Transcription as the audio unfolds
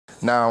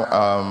Now,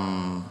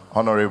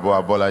 Honorable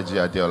Abolaji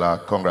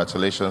Adeola,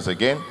 congratulations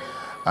again.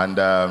 And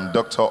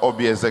Dr.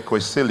 Obi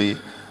Ezekwesili,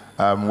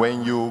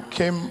 when you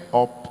came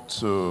up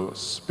to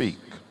speak,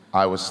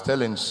 I was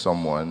telling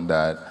someone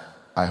that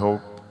I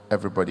hope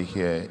everybody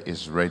here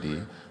is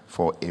ready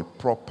for a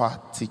proper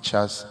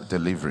teacher's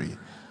delivery.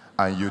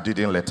 And you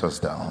didn't let us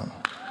down.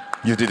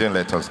 You didn't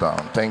let us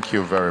down. Thank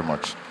you very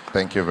much.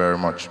 Thank you very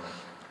much.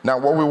 Now,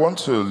 what we want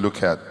to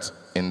look at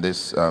in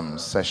this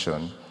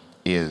session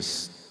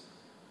is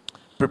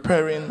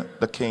preparing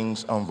the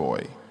King's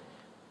Envoy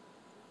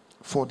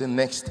for the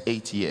next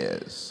 8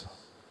 years.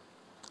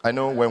 I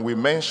know when we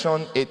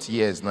mention 8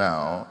 years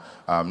now,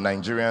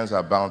 Nigerians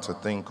are bound to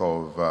think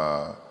of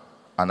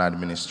an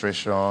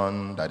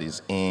administration that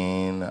is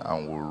in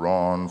and will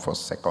run for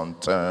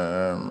second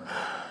term.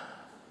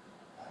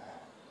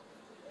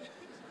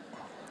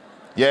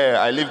 Yeah,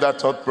 I leave that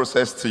thought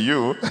process to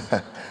you.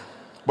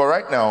 But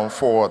right now,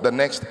 for the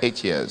next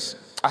 8 years,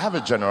 I have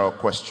a general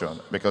question,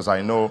 because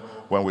I know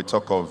when we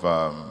talk of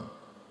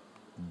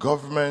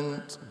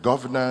government,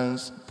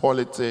 governance,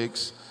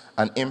 politics,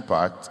 and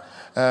impact,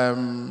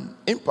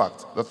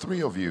 the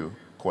three of you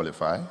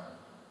qualify.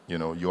 You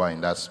know, you are in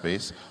that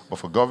space. But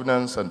for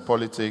governance and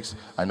politics,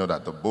 I know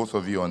that the both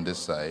of you on this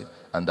side,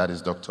 and that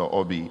is Dr.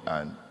 Obi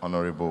and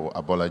Honorable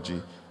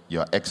Abolaji, you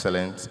are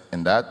excellent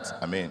in that.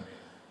 I mean,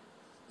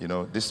 you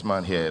know, this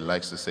man here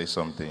likes to say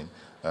something.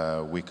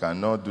 We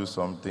cannot do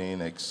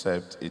something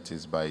except it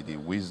is by the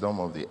wisdom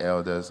of the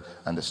elders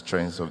and the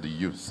strength of the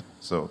youth.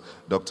 So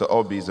Dr.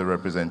 Obi is a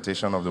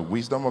representation of the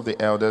wisdom of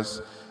the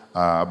elders.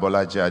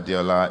 Abolaji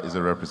Adeola is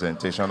a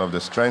representation of the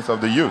strength of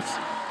the youth.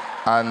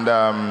 And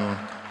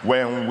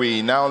when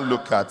we now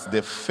look at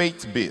the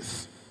faith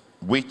base,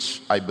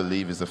 which I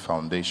believe is the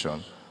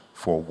foundation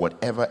for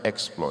whatever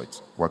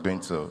exploit we're going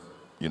to,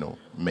 you know,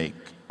 make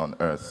on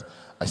earth,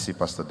 I see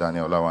Pastor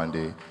Daniel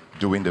Olawande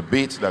doing the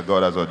bit that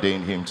God has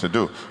ordained him to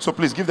do. So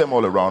please give them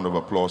all a round of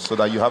applause so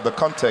that you have the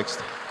context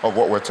of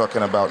what we're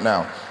talking about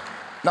now.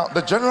 Now,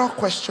 the general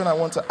question I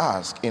want to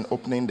ask in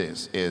opening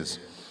this is,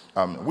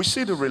 we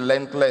see the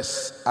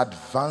relentless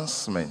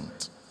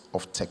advancement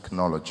of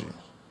technology.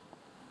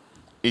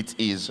 It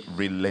is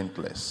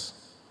relentless.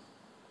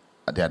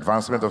 The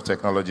advancement of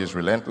technology is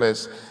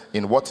relentless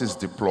in what is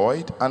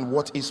deployed and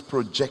what is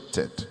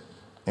projected,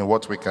 in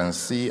what we can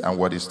see and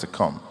what is to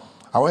come.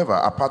 However,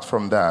 apart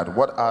from that,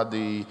 what are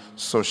the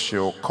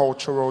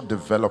socio-cultural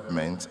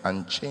developments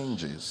and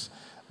changes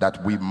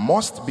that we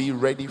must be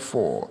ready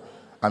for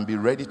and be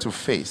ready to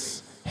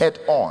face head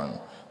on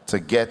to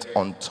get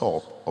on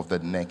top of the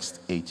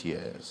next 8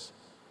 years?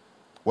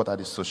 What are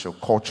the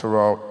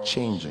socio-cultural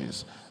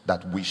changes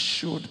that we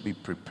should be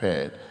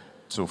prepared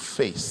to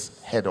face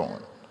head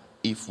on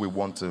if we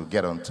want to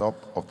get on top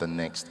of the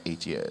next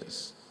 8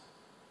 years?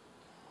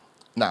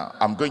 Now,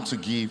 I'm going to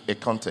give a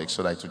context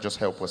so that it will just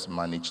help us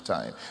manage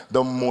time.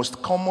 The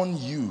most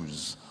common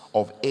use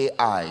of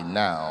AI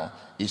now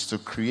is to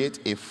create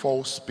a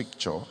false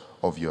picture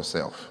of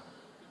yourself.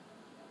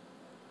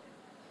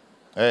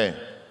 Hey.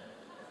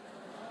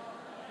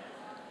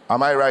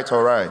 Am I right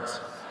or right?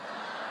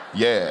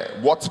 Yeah.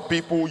 What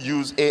people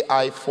use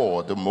AI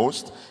for the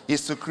most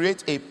is to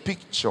create a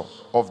picture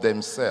of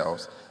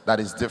themselves that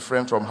is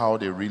different from how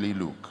they really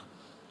look.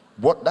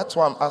 That's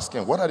why I'm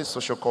asking, what are the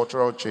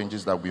sociocultural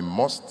changes that we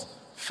must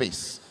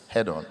face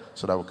head on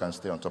so that we can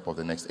stay on top of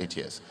the next 8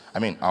 years? I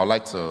mean, I would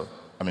like to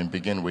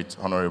begin with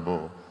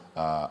Honorable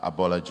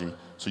Abolaji.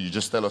 So you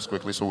just tell us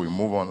quickly so we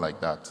move on like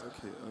that.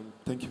 Okay,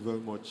 thank you very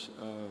much.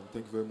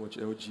 Thank you very much,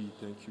 LG.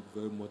 Thank you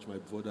very much, my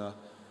brother,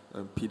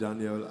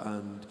 P.Daniel,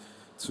 and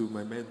to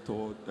my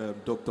mentor,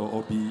 Dr.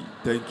 Obi.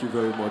 Thank you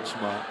very much,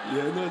 ma.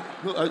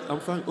 Yeah, I'm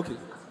fine. Okay.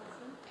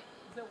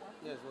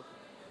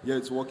 Yeah,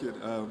 it's working.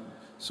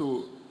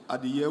 So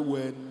at the year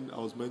when I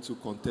was meant to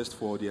contest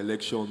for the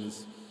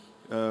elections,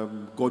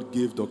 God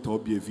gave Dr.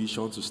 Obi a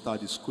vision to start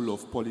the School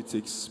of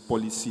Politics,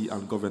 Policy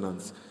and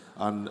Governance.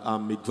 And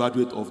I'm a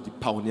graduate of the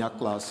pioneer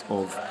class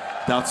of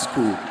that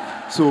school.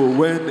 So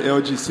when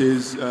LG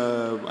says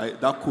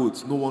that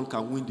quote, no one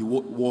can win the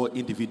war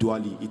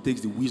individually, it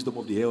takes the wisdom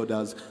of the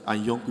elders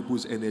and young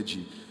people's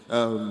energy.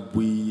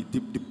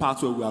 The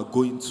path where we are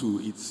going to,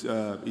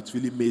 it's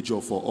really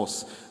major for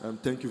us.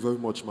 Thank you very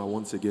much, ma,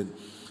 once again.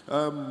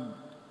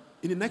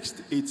 In the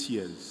next 8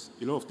 years,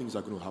 a lot of things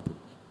are going to happen.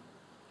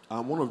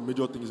 One of the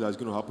major things that is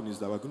going to happen is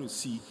that we're going to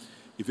see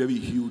a very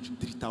huge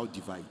digital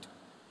divide.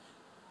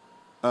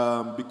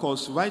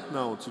 Because right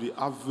now, to the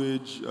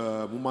average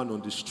woman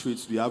on the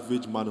streets, the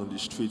average man on the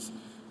streets,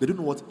 they don't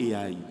know what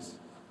AI is.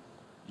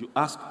 You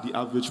ask the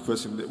average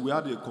person. We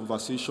had a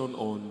conversation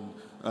on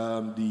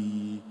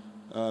the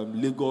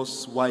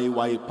Lagos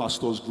YAC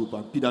pastors group,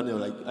 and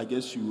P.Daniel, I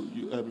guess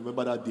you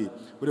remember that day,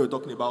 where they were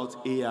talking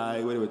about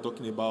AI, where they were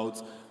talking about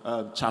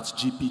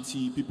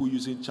ChatGPT, people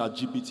using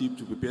ChatGPT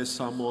to prepare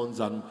sermons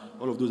and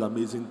all of those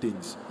amazing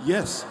things.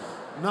 Yes,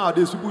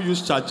 nowadays people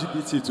use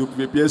ChatGPT to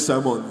prepare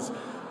sermons.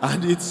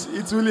 And it's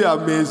really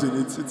amazing.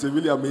 It's a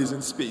really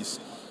amazing space.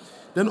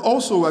 Then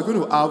also we're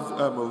going to have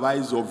a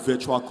rise of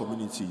virtual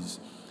communities.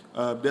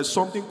 There's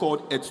something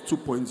called Earth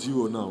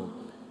 2.0 now.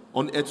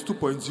 On Earth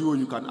 2.0,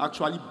 you can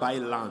actually buy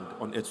land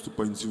on Earth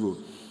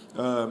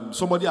 2.0.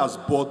 Somebody has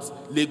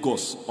bought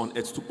Lagos on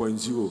Earth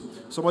 2.0.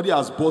 Somebody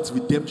has bought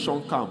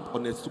Redemption Camp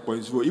on Earth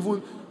 2.0.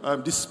 Even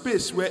the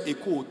space where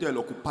Eco Hotel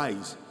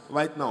occupies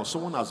right now,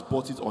 someone has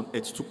bought it on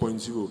Earth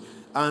 2.0.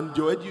 And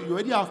you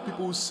already have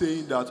people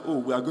saying that, oh,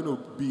 we are going to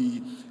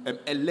be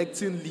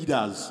electing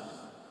leaders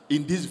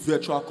in these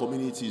virtual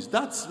communities.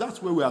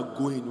 That's where we are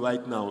going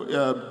right now.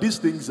 These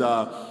things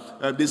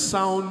they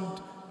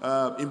sound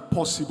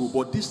impossible,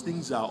 but these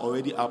things are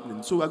already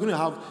happening. So we're going to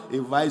have a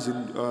rise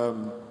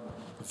in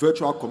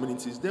virtual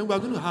communities. Then we're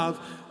going to have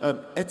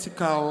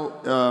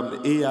ethical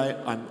AI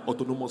and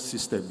autonomous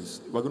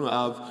systems. We're going to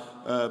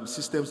have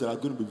systems that are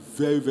going to be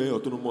very, very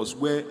autonomous,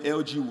 where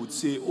LG would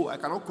say, oh, I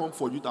cannot come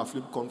for Youth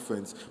Film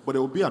Conference, but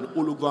there will be an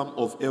hologram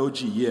of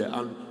LG here,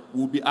 and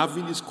we'll be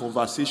having this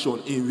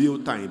conversation in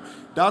real time.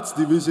 That's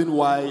the reason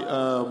why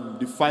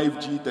the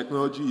 5G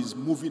technology is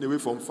moving away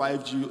from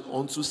 5G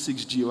onto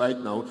 6G right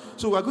now.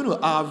 So we're going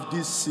to have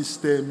these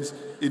systems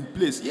in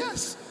place.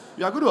 Yes,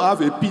 we are going to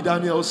have a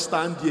P.Daniel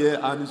stand here,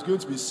 and he's going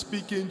to be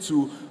speaking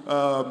to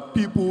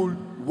people,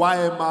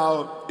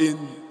 YMR, in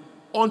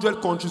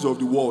 100 countries of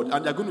the world,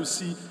 and they're going to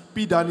see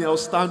P.Daniel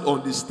stand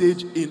on the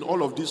stage in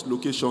all of these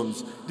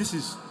locations. This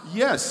is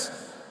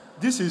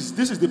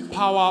the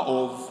power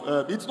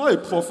of, it's not a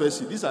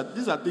prophecy. These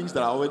are things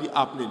that are already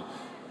happening.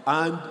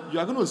 And you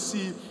are going to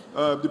see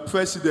the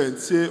president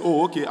say,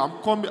 oh, okay,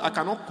 I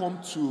cannot come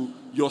to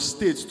your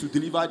state to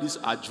deliver this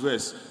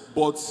address,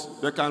 but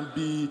there can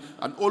be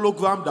an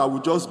hologram that will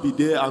just be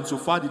there, and so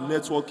far the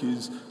network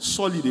is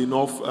solid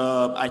enough,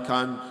 I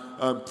can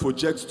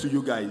project to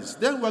you guys.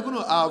 Then we're going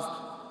to have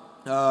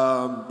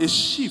a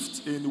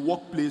shift in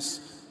workplace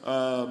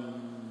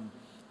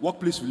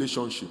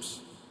relationships.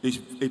 We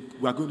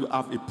are going to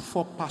have a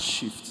proper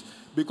shift,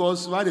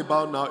 because right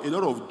about now, a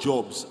lot of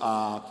jobs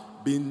are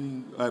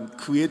being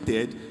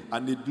created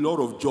and a lot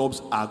of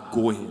jobs are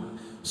going.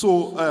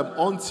 So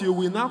until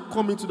we now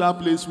come into that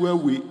place where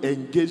we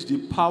engage the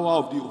power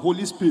of the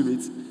Holy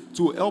Spirit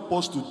to help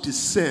us to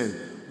discern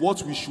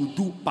what we should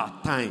do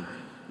part-time,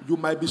 you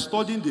might be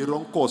studying the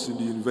wrong course in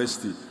the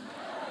university.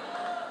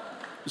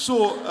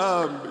 So,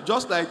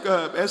 just like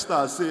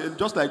Esther said,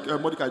 just like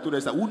Mordecai told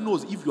Esther, who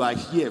knows if you are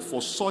here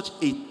for such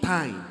a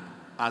time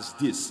as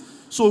this?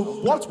 So,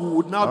 what we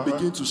would now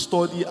begin to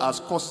study as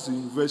courses in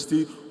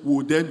university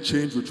will then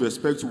change with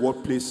respect to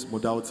workplace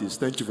modalities.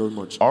 Thank you very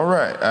much. All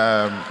right.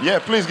 Yeah,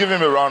 please give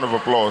him a round of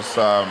applause.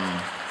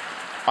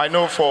 I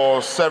know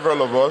for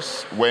several of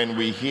us, when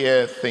we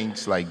hear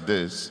things like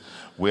this,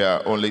 we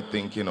are only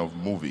thinking of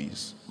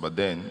movies, but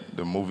then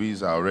the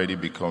movies are already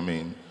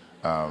becoming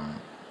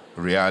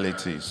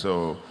reality.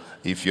 So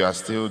if you are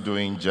still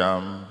doing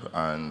JAMB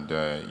and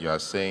you are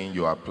saying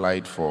you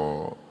applied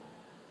for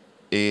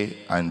A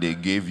and they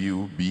gave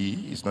you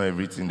B, it's not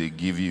everything they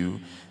give you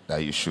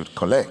that you should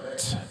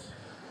collect.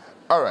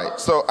 All right,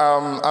 so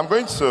I'm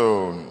going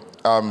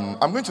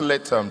to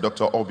let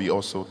Dr. Obi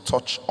also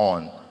touch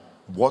on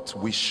what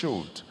we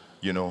should,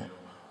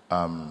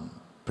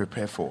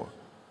 prepare for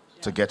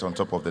to get on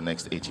top of the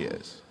next 8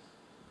 years.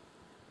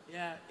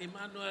 Yeah,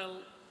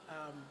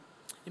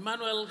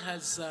 Emmanuel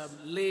has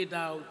laid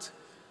out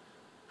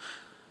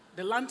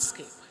the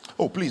landscape.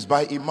 Oh, please,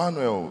 by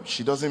Emmanuel,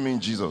 she doesn't mean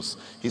Jesus.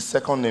 His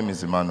second name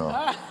is Emmanuel.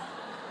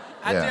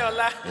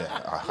 Adeola.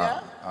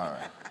 Yeah. All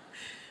right.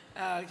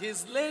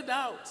 He's laid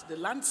out the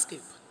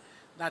landscape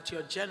that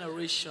your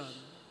generation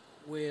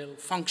will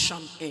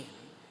function in.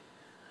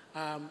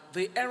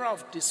 The era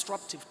of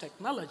disruptive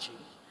technology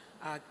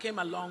came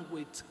along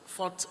with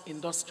fourth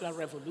industrial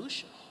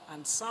revolution,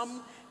 and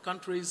some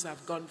countries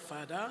have gone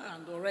further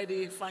and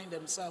already find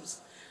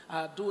themselves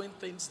doing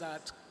things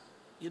that,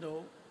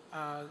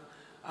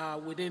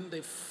 within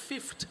the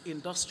fifth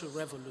industrial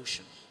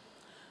revolution.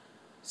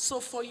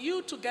 So for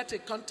you to get a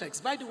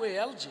context, by the way,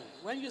 LG,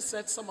 when you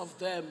said some of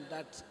them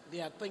that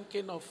they are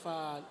thinking of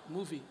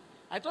movie,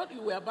 I thought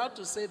you were about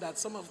to say that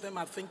some of them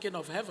are thinking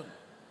of heaven.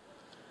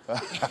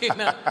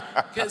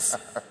 Because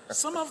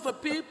some of the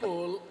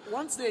people,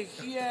 once they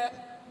hear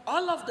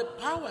all of the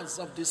powers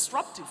of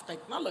disruptive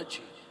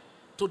technology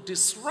to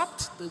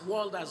disrupt the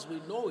world as we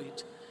know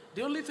it,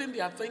 the only thing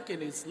they are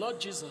thinking is, Lord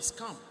Jesus,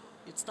 come.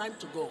 It's time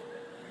to go.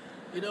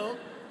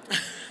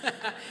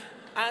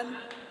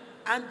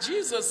 And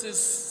Jesus is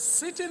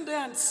sitting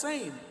there and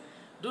saying,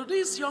 do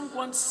these young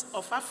ones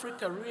of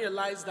Africa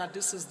realize that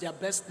this is their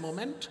best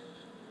moment?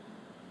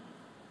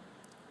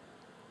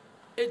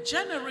 A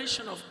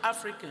generation of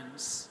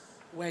Africans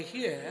were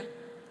here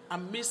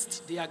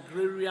amidst the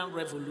agrarian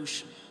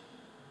revolution.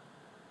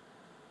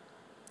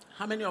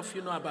 How many of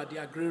you know about the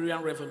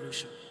agrarian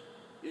revolution?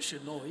 You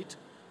should know it.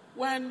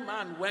 When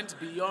man went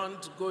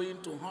beyond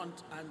going to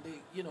hunt and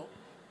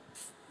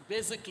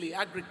basically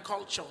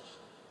agriculture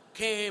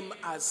came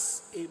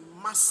as a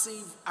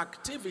massive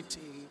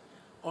activity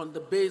on the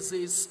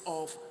basis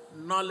of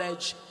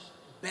knowledge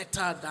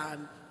better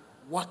than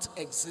what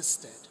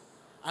existed.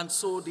 And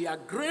so the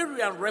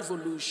agrarian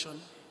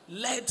revolution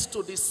led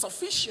to the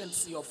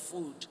sufficiency of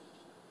food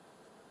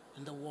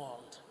in the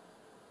world.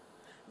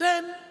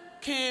 Then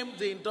came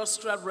the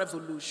Industrial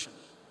Revolution.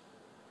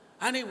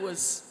 And it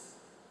was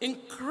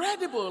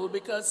incredible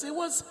because it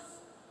was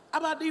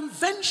about the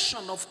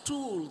invention of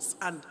tools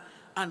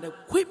and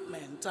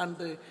equipment and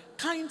the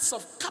kinds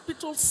of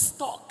capital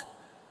stock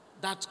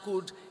that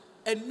could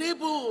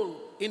enable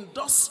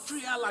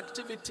industrial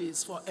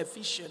activities for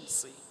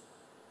efficiency.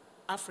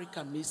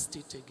 Africa missed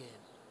it again.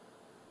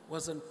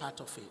 Wasn't part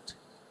of it.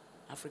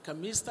 Africa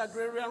missed the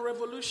Agrarian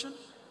Revolution.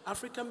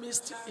 Africa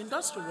missed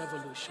Industrial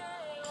Revolution.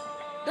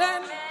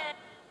 Then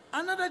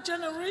another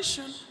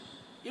generation,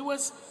 it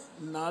was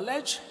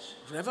Knowledge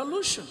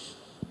Revolution,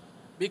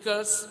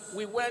 because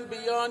we went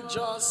beyond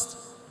just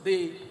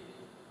the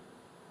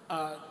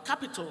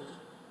capital,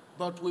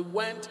 but we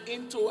went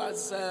into,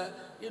 as a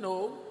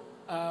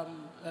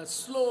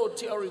slow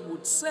theory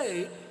would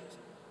say,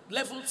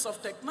 levels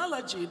of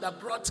technology that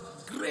brought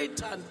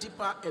greater and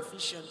deeper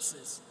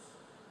efficiencies.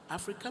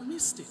 Africa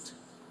missed it.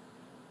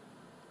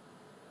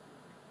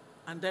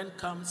 And then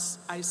comes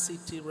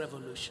ICT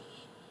revolution.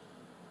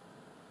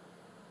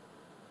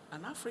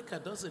 And Africa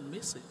doesn't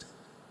miss it.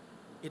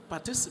 It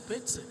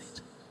participates in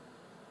it.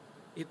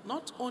 It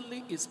not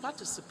only is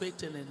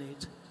participating in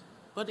it,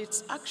 but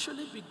it's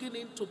actually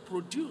beginning to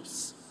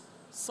produce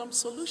some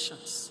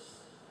solutions.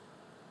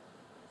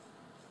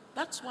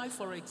 That's why,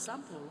 for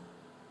example,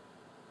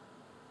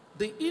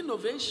 the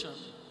innovation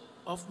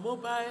of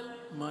mobile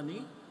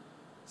money,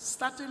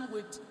 starting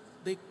with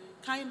the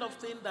kind of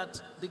thing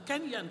that the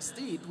Kenyans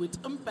did with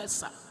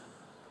M-Pesa,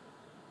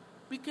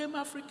 became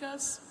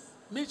Africa's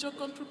major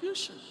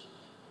contribution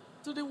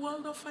to the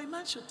world of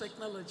financial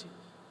technology.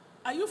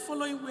 Are you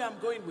following where I'm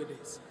going with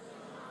this?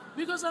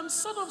 Because I'm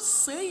sort of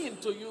saying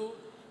to you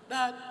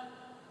that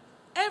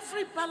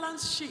every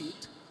balance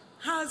sheet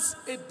has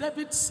a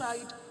debit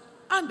side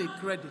and a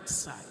credit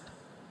side.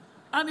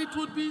 And it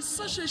would be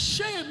such a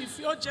shame if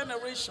your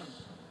generation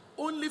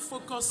only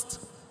focused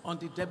on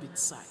the debit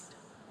side.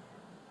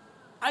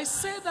 I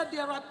say that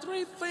there are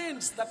three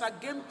things that are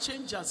game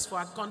changers for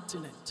our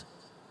continent.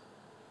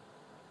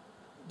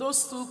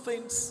 Those two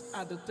things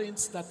are the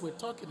things that we're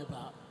talking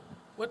about.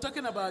 We're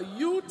talking about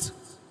youth,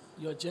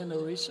 your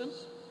generation,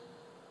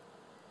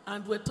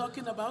 and we're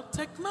talking about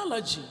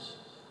technology,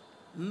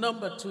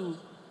 number two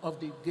of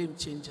the game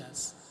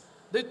changers.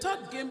 The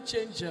third game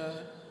changer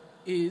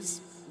is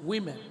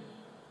women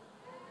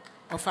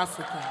of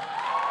Africa.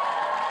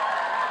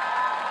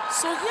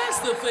 So here's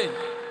the thing.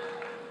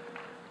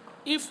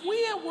 If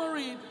we are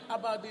worried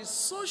about the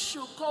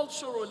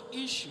socio-cultural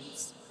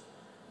issues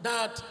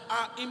that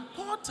are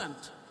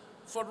important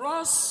for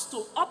us to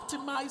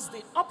optimize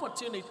the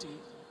opportunity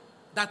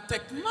that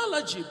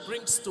technology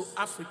brings to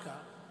Africa,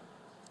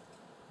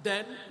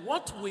 then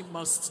what we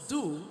must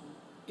do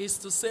is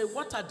to say,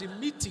 what are the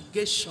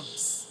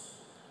mitigations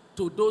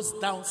to those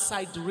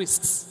downside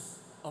risks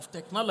of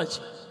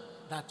technology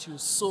that you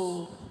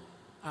so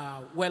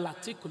well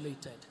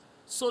articulated?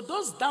 So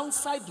those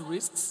downside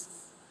risks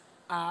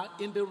are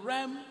in the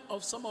realm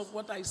of some of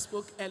what I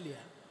spoke earlier.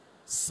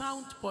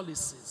 Sound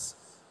policies.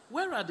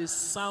 Where are the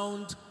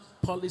sound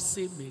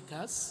policy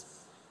makers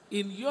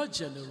in your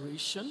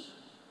generation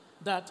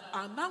that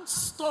are now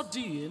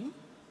studying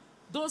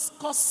those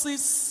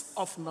courses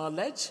of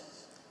knowledge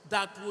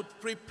that would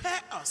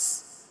prepare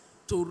us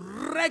to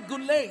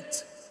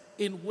regulate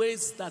in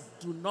ways that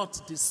do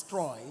not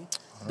destroy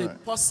the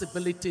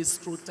possibilities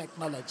through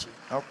technology?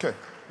 Okay.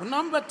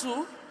 Number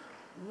two,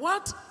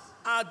 what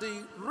are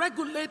the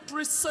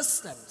regulatory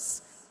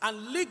systems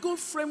and legal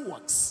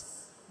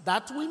frameworks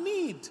that we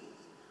need?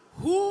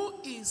 Who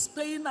is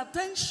paying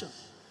attention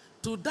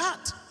to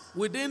that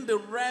within the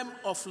realm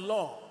of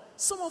law?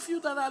 Some of you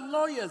that are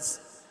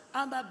lawyers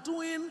and are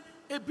doing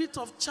a bit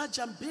of charge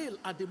and bail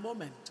at the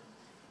moment,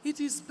 it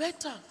is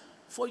better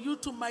for you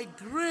to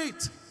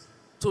migrate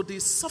to the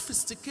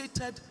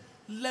sophisticated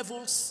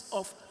levels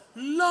of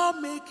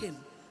lawmaking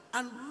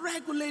and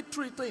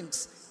regulatory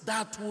things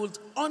that would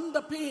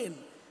underpin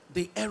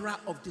the era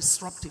of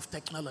disruptive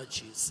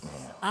technologies.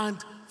 And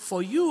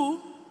for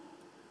you,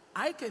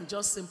 I can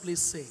just simply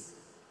say,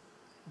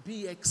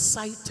 be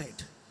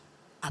excited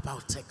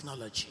about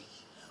technology,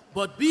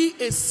 but be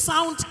a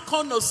sound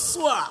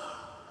connoisseur,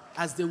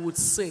 as they would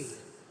say,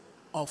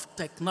 of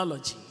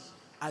technology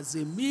as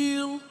a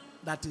meal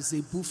that is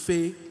a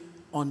buffet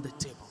on the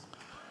table.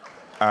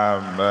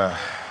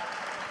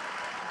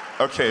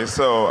 Okay,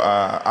 so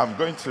I'm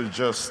going to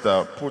just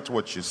put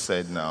what you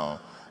said now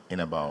in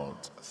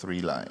about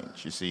 3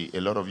 lines. You see,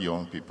 a lot of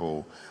young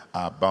people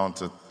are bound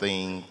to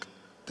think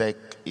tech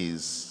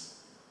is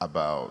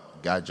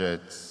about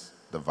gadgets,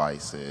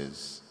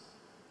 devices,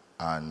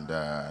 and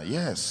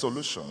yes,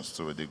 solutions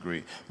to a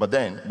degree. But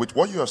then, with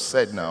what you have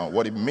said now,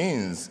 what it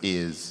means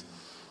is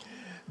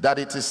that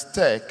it is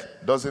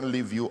tech doesn't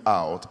leave you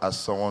out as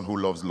someone who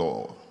loves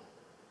law.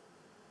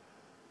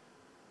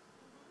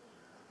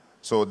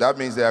 So that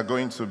means there are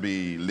going to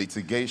be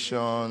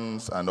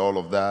litigations and all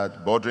of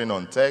that bordering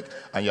on tech,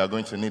 and you are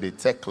going to need a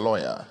tech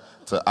lawyer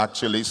to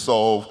actually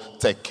solve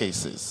tech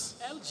cases.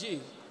 LG,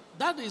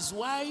 that is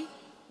why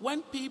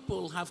when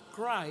people have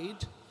cried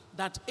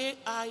that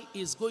AI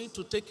is going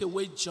to take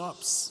away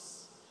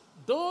jobs,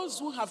 those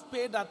who have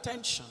paid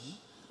attention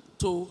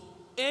to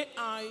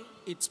AI,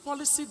 its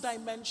policy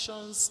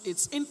dimensions,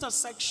 its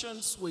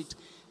intersections with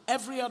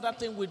every other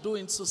thing we do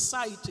in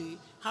society,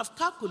 have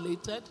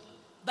calculated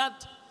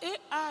that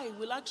AI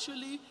will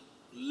actually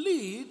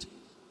lead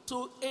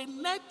to a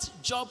net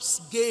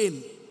jobs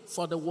gain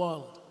for the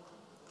world.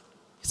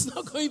 It's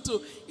not going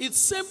to, it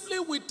simply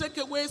will take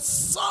away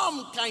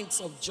some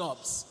kinds of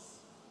jobs.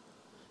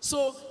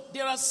 So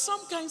there are some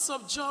kinds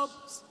of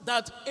jobs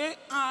that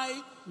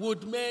AI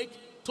would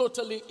make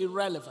totally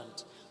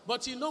irrelevant.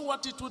 But you know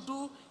what it would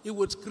do? It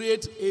would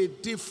create a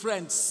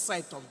different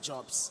set of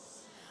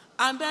jobs.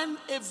 And then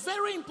a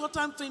very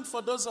important thing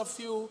for those of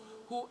you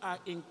who are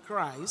in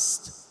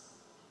Christ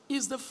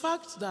is the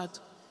fact that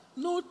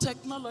no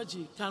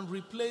technology can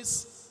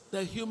replace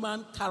the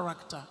human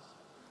character.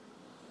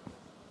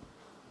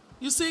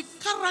 You see,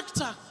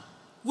 character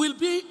will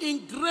be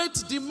in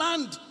great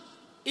demand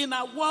in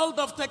a world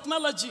of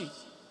technology.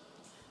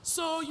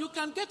 So you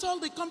can get all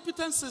the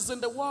competencies in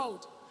the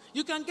world.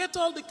 You can get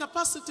all the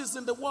capacities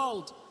in the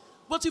world.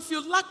 But if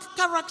you lack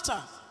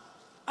character,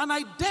 and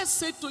I dare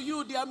say to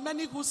you, there are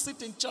many who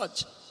sit in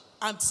church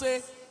and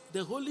say,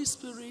 the Holy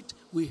Spirit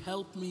will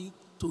help me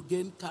to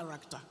gain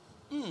character.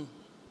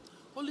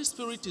 Holy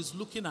Spirit is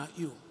looking at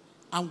you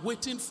and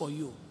waiting for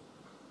you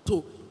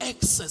to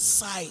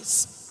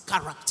exercise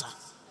character.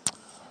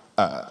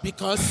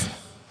 Because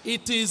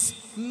it is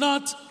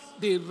not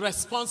the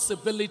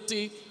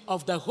responsibility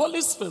of the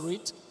Holy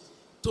Spirit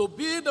to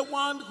be the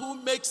one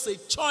who makes a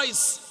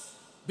choice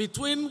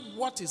between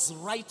what is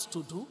right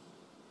to do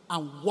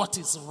and what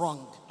is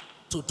wrong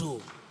to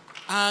do.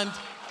 And,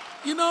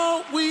 you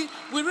know, we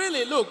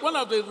really, look, one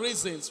of the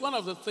reasons, one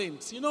of the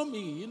things, you know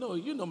me,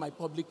 you know my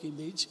public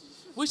image,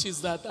 which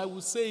is that I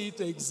will say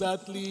it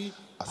exactly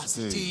as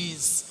it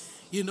is,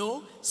 you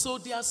know. So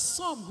there are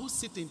some who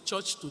sit in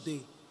church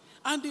today,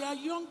 and they are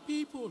young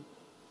people,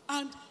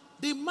 and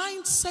the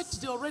mindset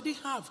they already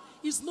have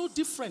is no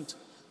different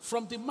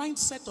from the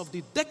mindset of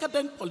the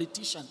decadent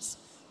politicians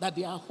that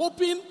they are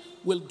hoping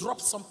will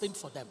drop something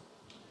for them.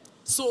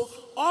 So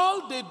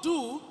all they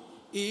do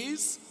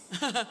is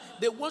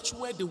they watch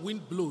where the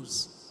wind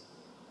blows.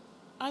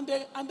 And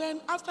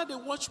then after they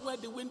watch where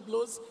the wind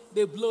blows,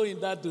 they blow in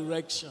that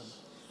direction.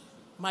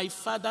 My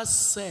father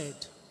said,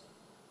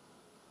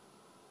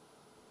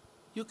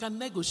 you can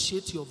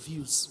negotiate your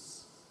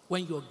views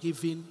when you're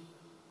given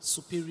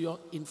superior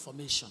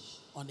information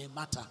on a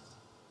matter.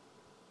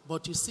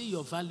 But you see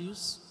your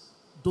values,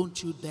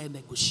 don't you dare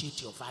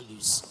negotiate your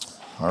values.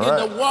 All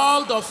right. In the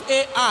world of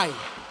AI,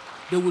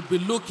 they would be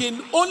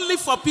looking only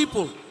for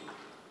people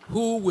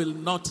who will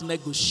not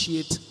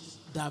negotiate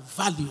their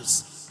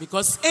values.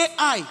 Because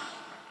AI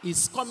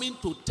is coming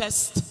to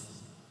test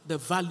the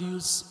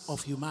values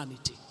of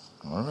humanity.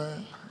 All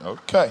right.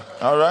 Okay.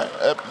 All right.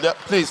 Yeah,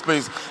 please.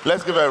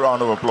 Let's give her a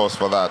round of applause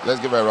for that.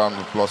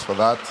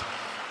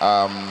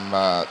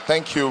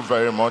 Thank you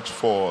very much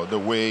for the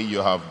way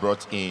you have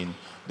brought in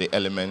the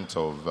element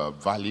of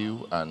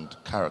value and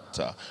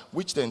character,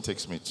 which then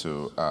takes me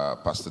to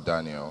Pastor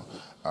Daniel.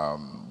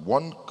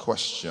 One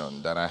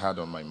question that I had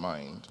on my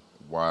mind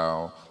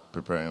while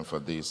preparing for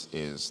this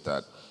is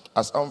that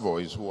as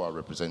envoys who are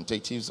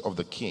representatives of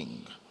the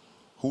King,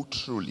 who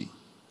truly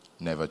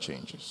never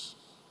changes.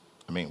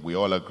 I mean, we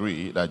all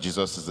agree that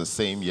Jesus is the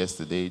same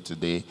yesterday,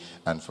 today,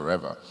 and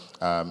forever.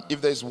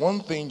 If there's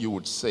one thing you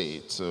would say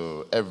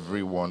to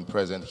everyone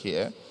present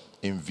here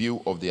in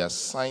view of the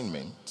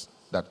assignment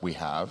that we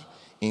have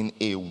in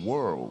a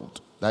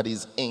world that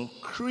is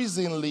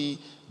increasingly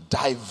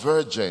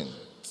divergent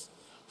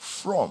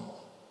from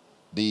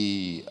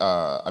the,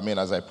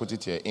 as I put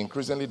it here,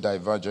 increasingly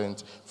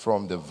divergent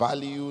from the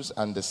values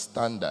and the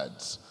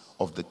standards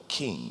of the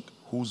King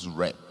whose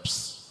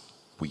reps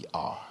we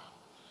are.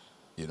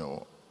 You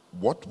know,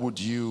 what would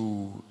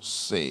you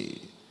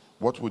say?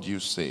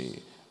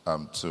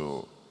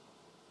 To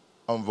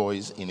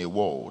envoys in a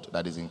world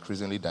that is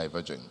increasingly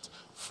divergent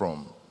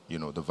from,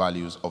 the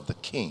values of the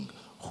King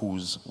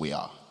whose we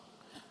are?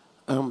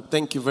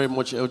 Thank you very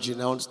much,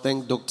 LG. I want to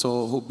thank Dr.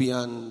 Hobi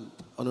and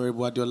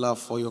Honorable Adeola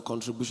for your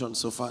contribution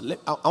so far.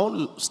 I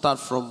want to start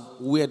from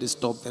where they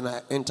stopped, and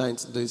I enter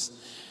into this.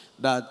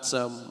 That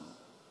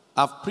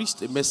I've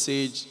preached a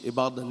message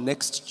about the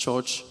next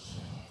church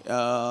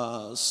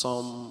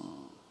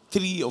some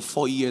 3 or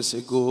 4 years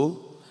ago,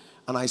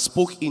 and I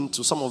spoke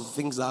into some of the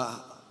things that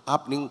are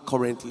happening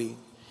currently.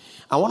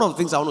 And one of the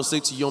things I want to say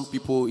to young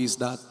people is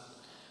that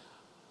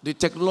the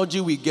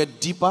technology will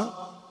get deeper.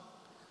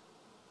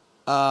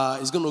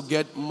 It's going to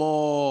get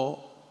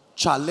more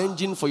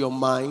challenging for your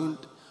mind,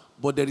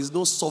 but there is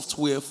no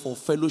software for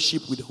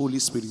fellowship with the Holy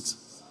Spirit.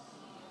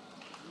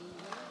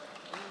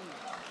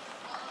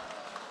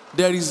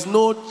 There is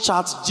no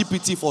chat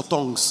GPT for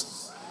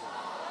tongues.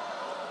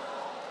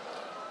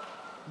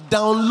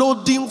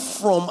 Downloading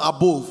from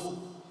above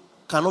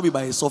cannot be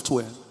by a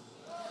software.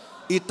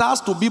 It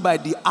has to be by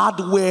the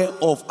hardware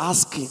of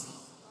asking.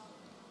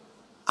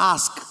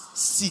 Ask,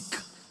 seek,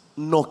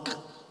 knock.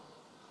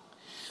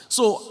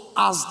 So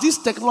as this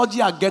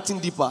technology are getting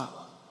deeper,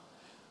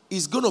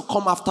 it's going to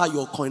come after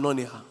your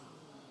koinonia.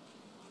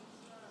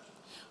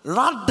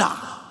 Rather,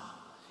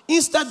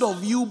 instead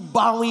of you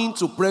bowing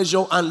to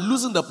pressure and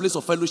losing the place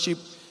of fellowship,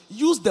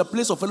 use the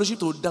place of fellowship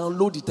to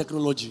download the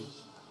technology.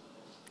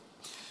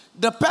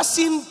 The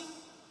person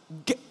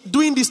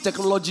doing this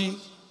technology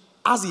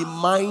has a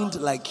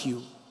mind like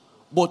you,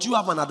 but you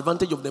have an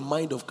advantage of the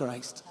mind of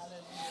Christ.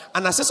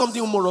 And I say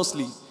something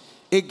humorously.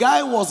 A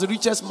guy was the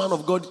richest man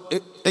of God.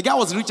 A guy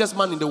was the richest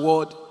man in the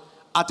world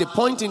at a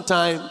point in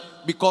time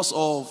because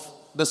of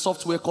the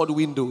software called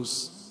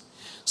Windows.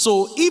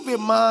 So if a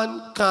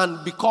man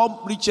can become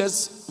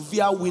richest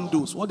via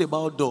Windows, what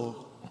about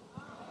door?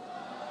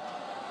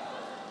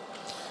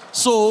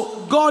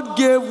 So God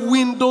gave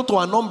window to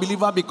an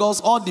unbeliever because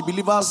all the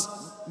believers,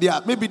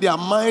 maybe their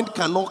mind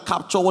cannot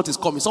capture what is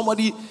coming.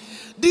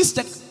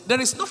 There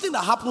is nothing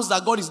that happens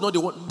that God is not the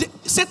one.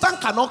 Satan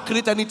cannot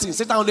create anything.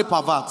 Satan only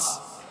perverts.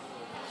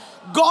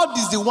 God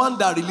is the one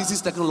that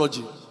releases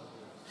technology.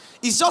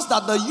 It's just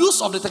that the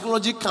use of the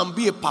technology can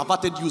be a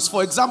perverted use.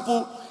 For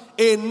example,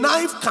 a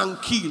knife can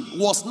kill.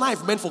 Was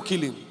knife meant for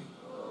killing?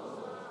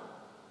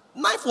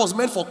 Knife was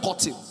meant for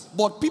cutting.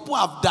 But people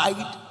have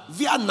died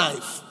via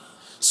knife.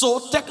 So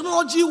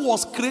technology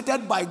was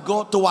created by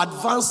God to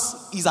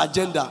advance his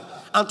agenda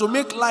and to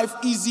make life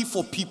easy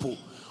for people.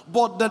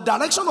 But the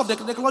direction of the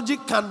technology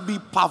can be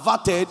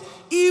perverted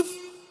if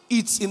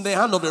it's in the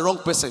hand of the wrong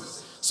person.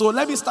 So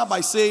let me start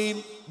by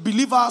saying,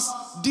 believers,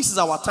 this is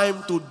our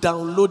time to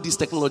download this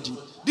technology.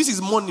 This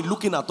is money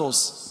looking at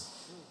us.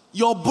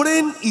 Your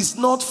brain is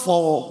not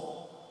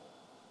for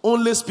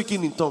only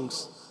speaking in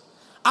tongues.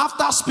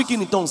 After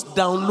speaking in tongues,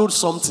 download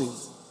something.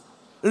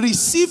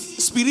 Receive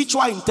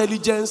spiritual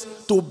intelligence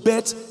to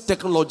bet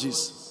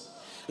technologies.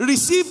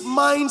 Receive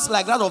minds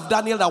like that of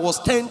Daniel that was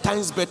 10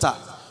 times better.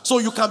 So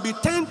you can be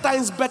 10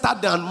 times better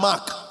than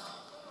Mark.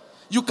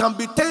 You can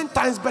be 10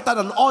 times better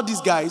than all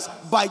these guys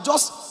by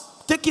just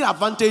taking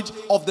advantage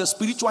of the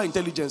spiritual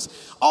intelligence.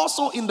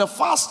 Also, in the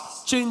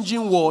fast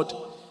changing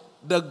world,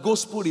 the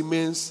gospel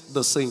remains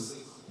the same,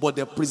 but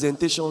the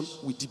presentation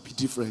will be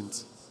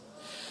different.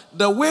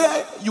 The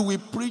way you will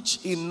preach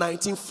in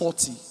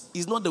 1940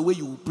 is not the way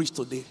you will preach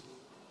today.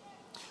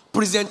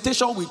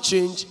 Presentation will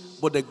change,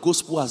 but the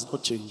gospel has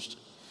not changed.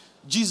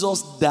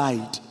 Jesus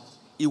died.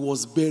 He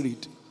was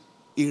buried.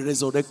 He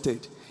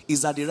resurrected.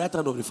 He's at the right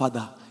hand of the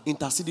Father,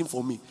 interceding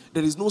for me.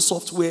 There is no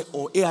software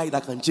or AI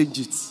that can change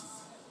it.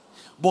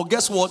 But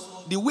guess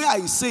what? The way I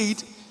say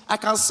it, I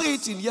can say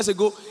it in years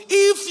ago.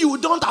 If you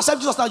don't accept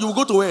Jesus now, you will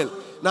go to hell.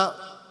 Now,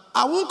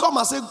 I won't come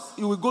and say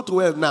you will go to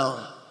hell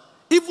now.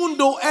 Even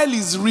though hell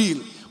is real,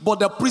 but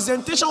the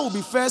presentation will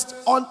be first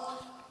on.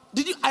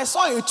 I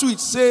saw a tweet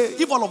say,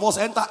 if all of us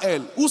enter hell,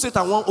 who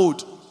Satan won't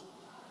hold?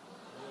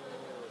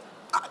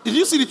 Did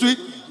you see the tweet?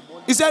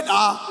 He said,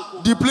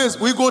 the place,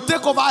 we go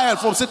take over hell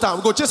from Satan.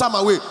 We go chase him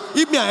away.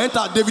 If me I enter,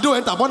 Davido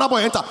enter, Burna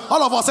Boy enter,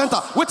 all of us enter.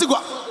 Wait to go.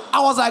 I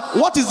was like,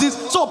 what is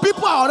this? So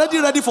people are already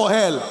ready for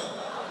hell.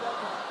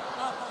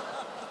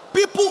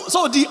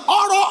 So the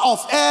horror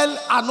of hell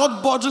are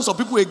not bothering some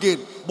people again,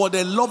 but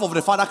the love of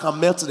the Father can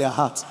melt their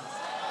heart.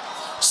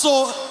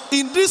 So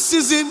in this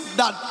season,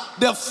 that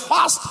the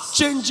fast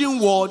changing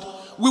world,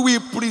 we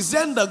will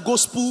present the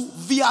gospel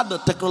via the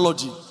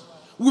technology.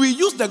 We will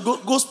use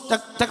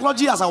the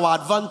technology as our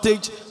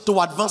advantage to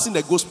advancing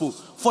the gospel.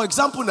 For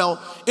example, now,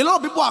 a lot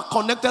of people are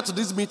connected to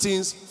these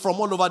meetings from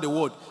all over the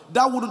world.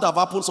 That wouldn't have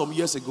happened some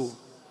years ago.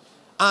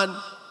 And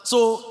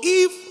so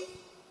if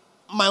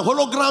my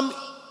hologram,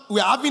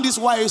 we are having this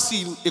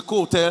YAC in a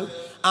hotel,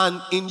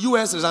 and in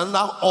US there's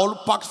another all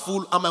packed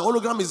full, and my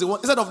hologram is the one.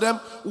 Instead of them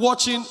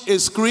watching a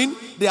screen,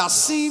 they are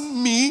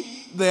seeing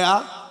me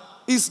there.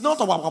 It's not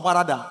a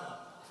wapaparada.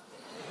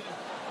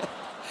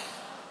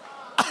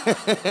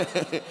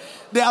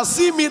 They are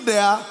seeing me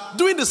there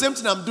doing the same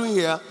thing I'm doing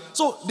here.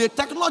 So the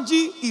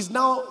technology is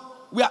now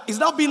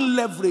being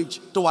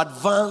leveraged to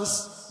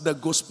advance the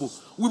gospel.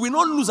 We will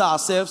not lose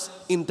ourselves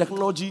in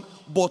technology,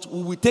 but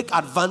we will take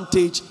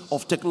advantage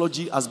of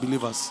technology as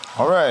believers.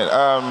 All right.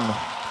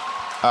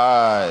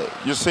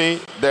 You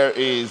see,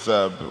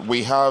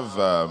 we have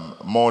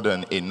more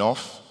than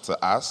enough to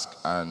ask,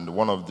 and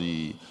one of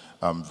the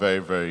very,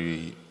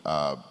 very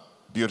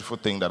beautiful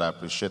thing that I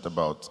appreciate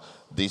about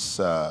this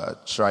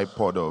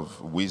tripod of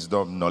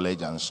wisdom,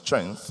 knowledge, and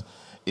strength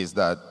is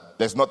that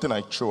there's nothing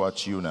I throw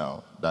at you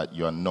now that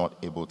you are not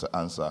able to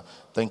answer.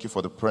 Thank you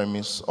for the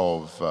premise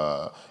of,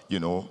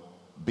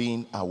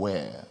 being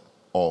aware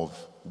of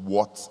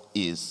what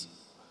is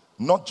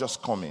not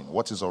just coming,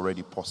 what is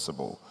already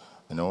possible.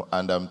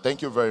 And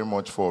thank you very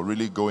much for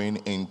really going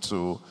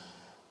into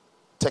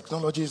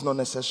technology is not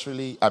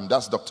necessarily,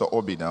 that's Dr.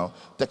 Obi now,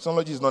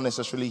 technology is not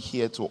necessarily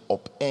here to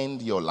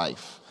upend your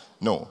life.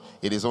 No,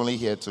 it is only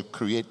here to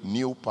create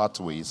new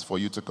pathways for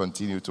you to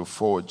continue to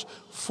forge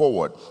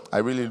forward. I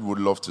really would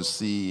love to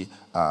see,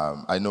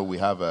 I know we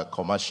have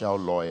commercial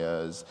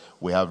lawyers,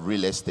 we have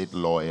real estate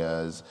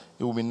lawyers.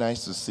 It would be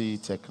nice to see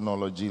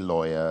technology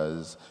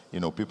lawyers,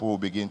 people who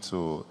begin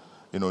to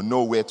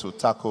know where to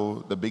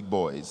tackle the big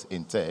boys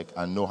in tech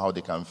and know how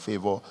they can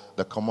favor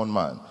the common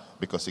man.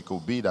 Because it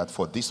could be that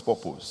for this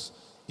purpose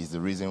is the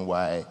reason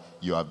why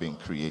you have been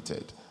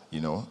created,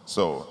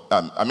 So,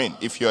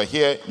 if you're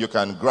here, you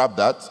can grab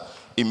that.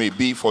 It may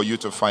be for you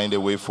to find a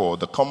way for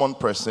the common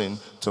person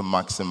to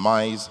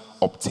maximize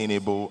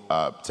obtainable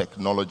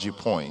technology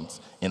points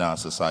in our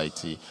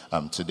society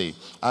today.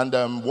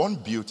 And one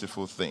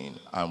beautiful thing,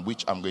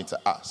 which I'm going to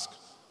ask,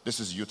 this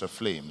is Youth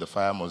Aflame. The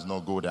fire must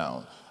not go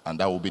down. And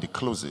that will be the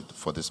closing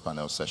for this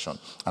panel session.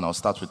 And I'll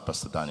start with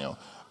Pastor Daniel.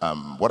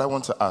 What I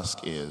want to ask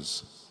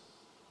is,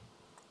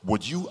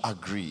 would you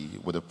agree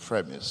with the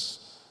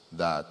premise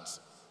that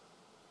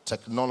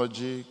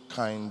technology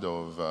kind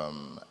of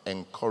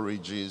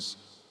encourages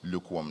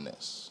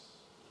lukewarmness?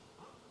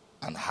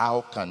 And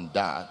how can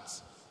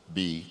that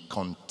be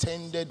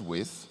contended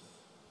with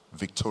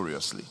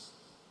victoriously?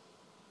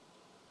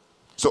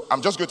 So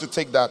I'm just going to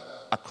take that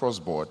across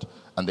board,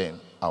 and then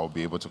I'll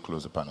be able to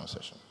close the panel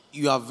session.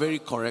 You are very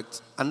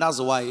correct. And that's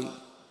why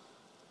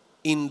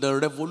in the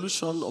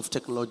revolution of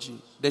technology,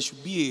 there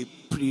should be a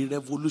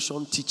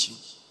pre-revolution teaching.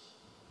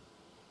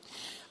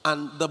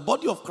 And the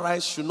body of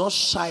Christ should not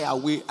shy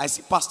away. I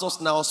see pastors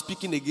now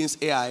speaking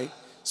against AI,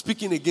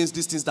 speaking against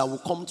these things that will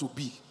come to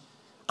be.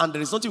 And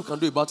there is nothing we can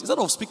do about it. Instead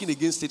of speaking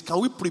against it, can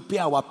we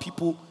prepare our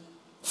people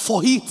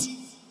for it?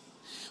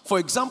 For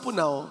example,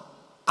 now,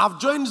 I've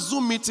joined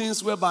Zoom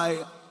meetings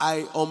whereby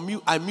I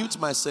mute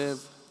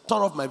myself, turn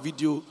off my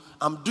video,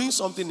 I'm doing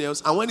something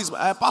else, and when it's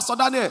Pastor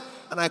Daniel,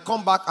 and I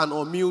come back and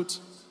unmute.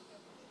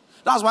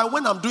 That's why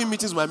when I'm doing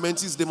meetings with my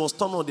mentees, they must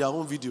turn on their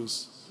own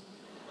videos.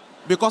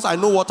 Because I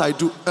know what I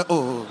do.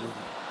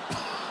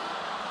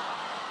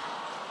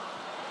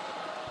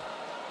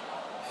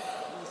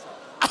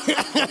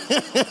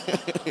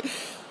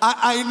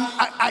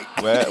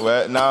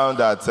 Well, now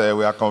that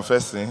we are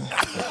confessing.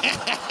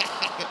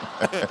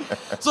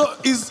 So,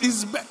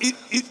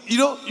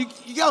 you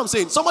get what I'm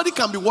saying? Somebody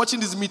can be watching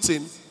this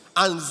meeting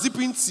and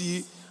sipping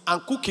tea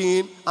and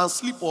cooking and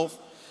sleep off.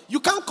 You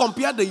can't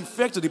compare the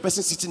effect to the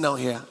person sitting down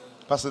here.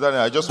 Pastor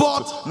Daniel, I just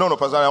want to... No,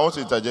 Pastor Daniel, I want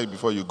to interject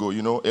before you go.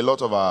 A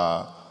lot of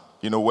our...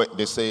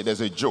 they say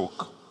there's a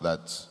joke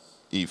that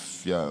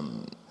if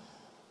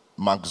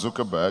Mark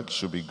Zuckerberg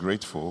should be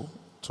grateful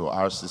to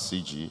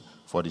RCCG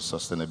for the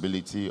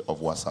sustainability of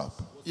WhatsApp.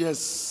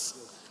 Yes.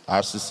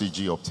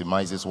 RCCG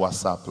optimizes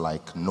WhatsApp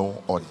like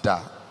no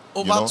other.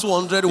 Over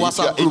 200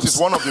 WhatsApp groups. It is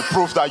one of the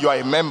proofs that you are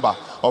a member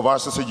of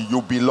RCCG.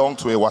 You belong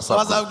to a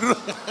WhatsApp group.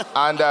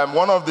 And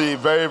one of the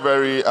very,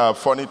 very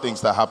funny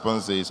things that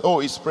happens is,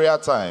 it's prayer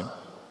time.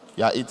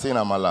 You are eating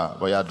amala,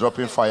 but you are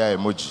dropping fire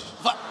emoji.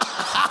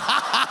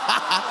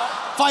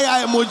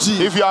 Fire emoji.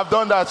 If you have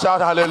done that, shout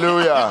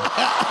hallelujah.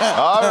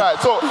 All right.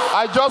 So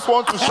I just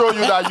want to show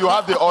you that you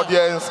have the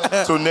audience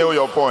to nail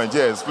your point.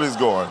 Yes, please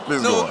go on.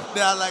 Please go on.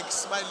 They are like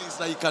smileys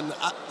that you can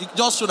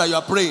just show that you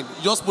are praying.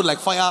 You just put like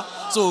fire,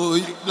 so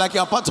like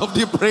you are part of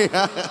the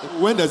prayer.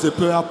 When there's a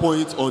prayer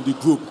point on the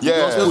group, you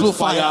just put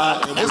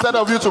fire. Instead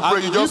of you to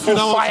pray, you just put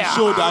fire. To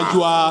show that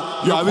you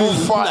are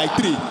really like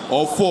 3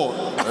 or 4.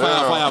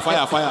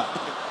 Fire.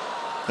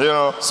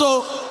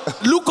 So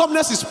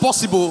lukewarmness is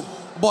possible.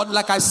 But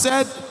like I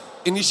said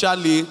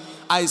initially,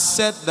 I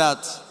said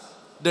that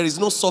there is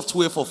no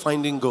software for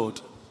finding God.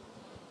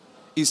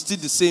 It's still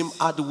the same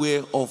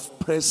hardware of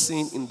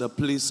pressing in the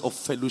place of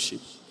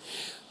fellowship.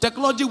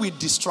 Technology will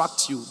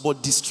distract you,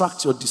 but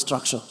distract your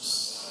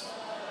distractions.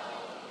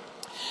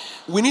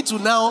 We need to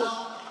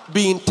now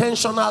be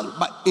intentional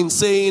in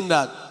saying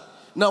that.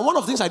 Now, one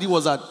of the things I did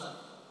was that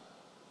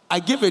I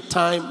gave a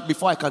time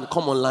before I can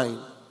come online.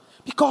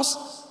 Because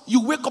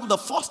you wake up, the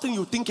first thing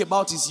you think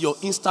about is your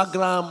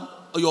Instagram,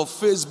 or your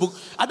Facebook.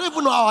 I don't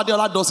even know how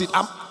Adeola does it.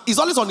 He's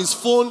always on his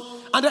phone.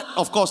 And then,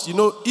 of course, he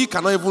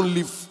cannot even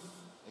live.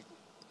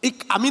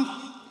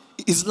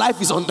 His life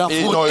is on that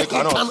phone. No, he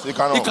cannot. He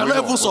cannot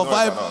even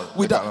survive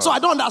with that. So I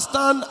don't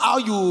understand how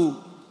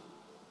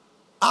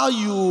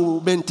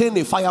you maintain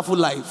a fireful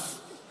life.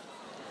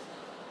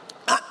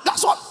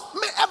 That's what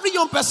every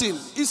young person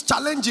is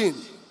challenging.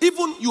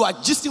 Even you are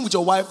gisting with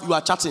your wife, you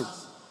are chatting.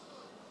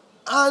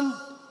 And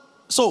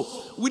so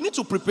we need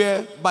to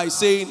prepare by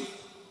saying,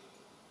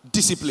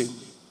 discipline.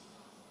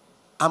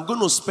 I'm going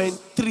to spend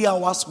 3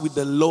 hours with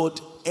the Lord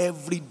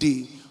every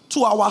day.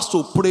 2 hours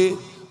to pray,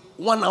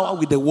 1 hour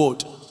with the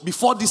word.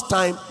 Before this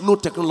time, no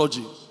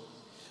technology.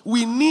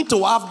 We need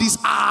to have this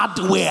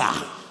hardware.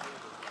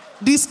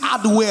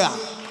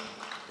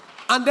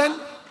 And then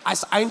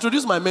I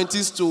introduced my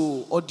mentees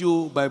to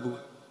audio Bible.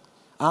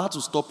 I had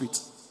to stop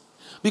it.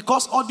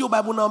 Because audio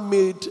Bible now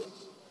made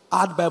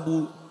hard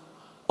Bible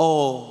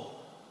or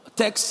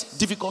text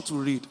difficult to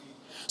read.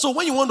 So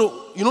when you want to,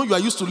 you are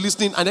used to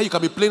listening, and then you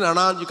can be playing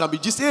around, you can be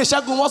just, hey,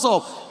 Shagun, what's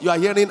up? You are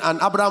hearing,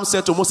 and Abraham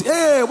said to Moses,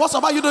 hey, what's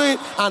up, how you doing?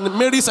 And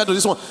Mary said to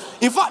this one.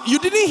 In fact, you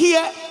didn't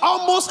hear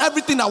almost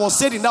everything that was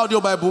said in the audio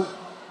Bible.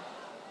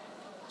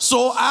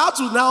 So I had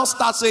to now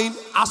start saying,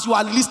 as you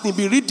are listening,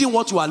 be reading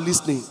what you are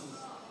listening.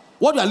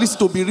 What you are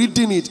listening to, be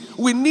reading it.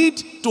 We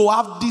need to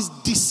have this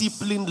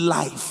disciplined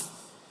life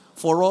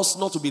for us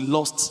not to be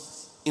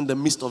lost in the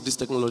midst of this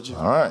technology?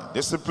 All right.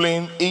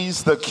 Discipline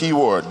is the key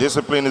word.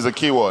 Discipline is the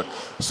key word.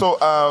 So,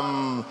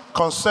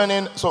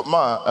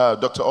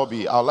 Dr.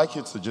 Obi, I'd like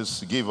you to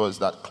just give us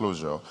that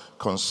closure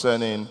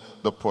concerning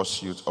the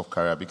pursuit of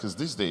career. Because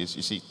these days,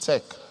 you see,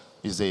 tech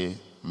is a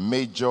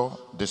major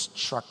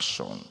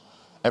distraction.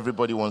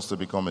 Everybody wants to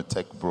become a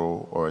tech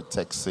bro or a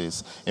tech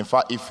sis. In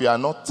fact, if you are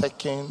not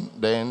teching,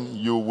 then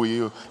you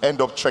will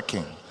end up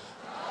trekking.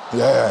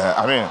 Yeah,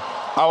 I mean,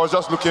 I was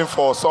just looking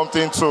for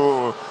something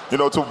to,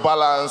 to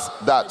balance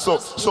that.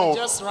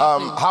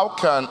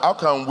 How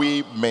can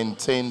we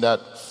maintain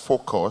that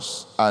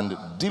focus and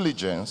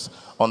diligence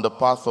on the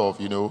path of,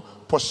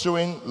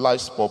 pursuing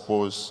life's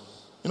purpose,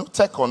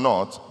 tech or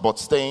not, but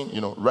staying,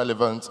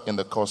 relevant in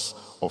the course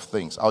of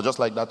things? I'll just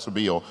like that to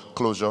be your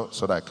closure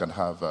so that I can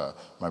have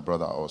my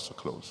brother also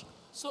close.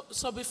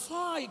 So before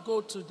I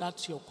go to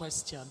that, your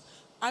question,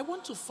 I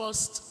want to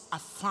first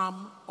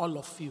affirm all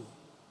of you.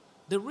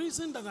 The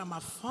reason that I'm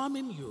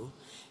affirming you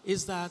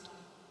is that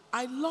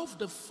I love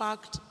the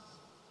fact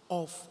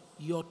of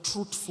your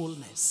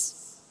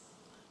truthfulness.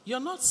 You're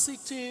not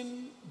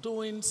sitting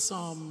doing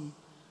some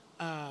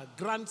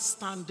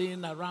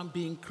grandstanding around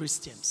being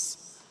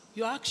Christians.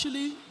 You're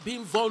actually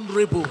being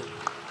vulnerable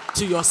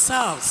to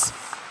yourselves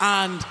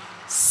and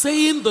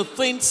saying the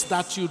things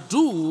that you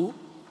do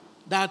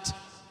that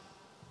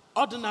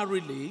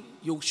ordinarily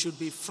you should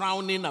be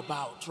frowning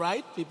about,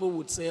 right? People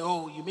would say,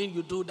 oh, you mean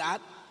you do that?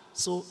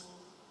 So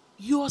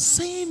you're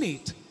saying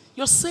it.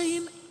 You're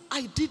saying,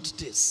 I did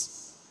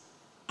this.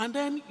 And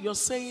then you're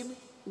saying,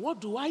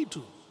 what do I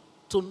do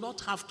to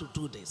not have to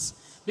do this?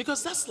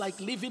 Because that's like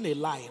living a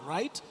lie,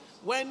 right?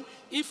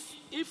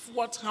 If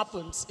what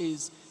happens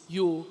is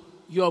you're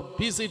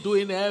busy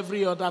doing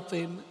every other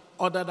thing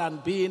other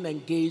than being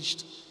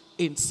engaged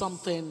in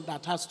something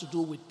that has to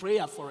do with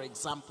prayer, for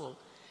example.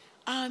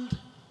 And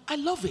I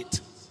love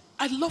it.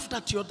 I love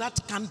that you're that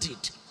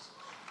candid.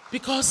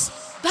 Because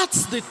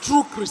that's the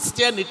true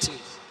Christianity.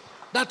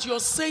 That you're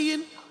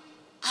saying,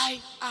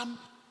 I'm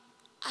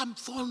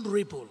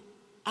vulnerable.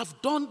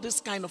 I've done this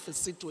kind of a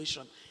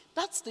situation.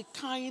 That's the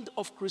kind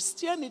of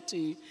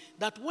Christianity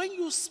that when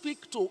you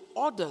speak to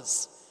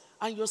others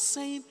and you're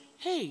saying,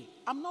 hey,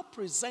 I'm not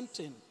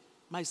presenting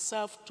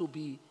myself to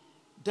be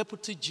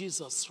Deputy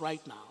Jesus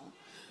right now.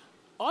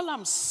 All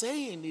I'm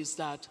saying is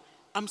that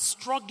I'm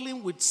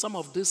struggling with some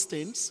of these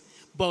things,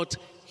 but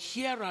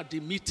here are the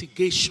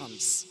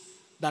mitigations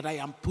that I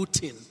am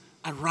putting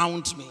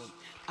around me.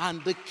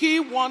 And the key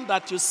one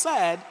that you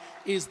said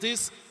is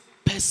this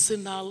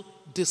personal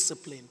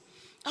discipline.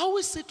 I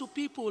always say to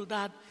people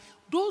that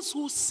those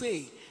who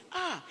say,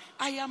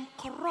 I am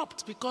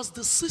corrupt because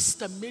the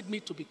system made me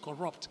to be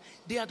corrupt,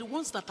 they are the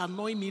ones that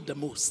annoy me the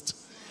most.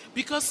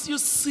 Because you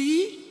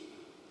see,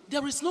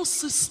 there is no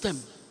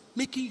system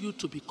making you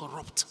to be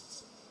corrupt.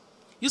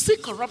 You see,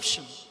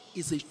 corruption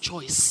is a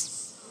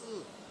choice.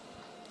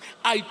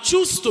 I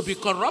choose to be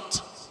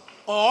corrupt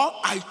or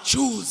I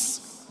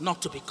choose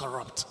not to be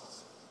corrupt.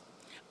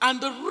 And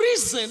the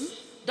reason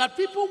that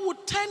people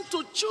would tend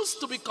to choose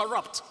to be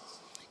corrupt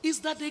is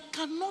that they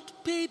cannot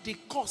pay the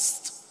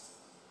cost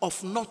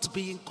of not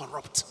being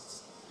corrupt.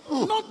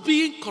 Not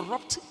being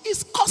corrupt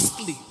is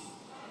costly.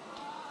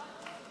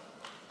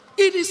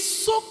 It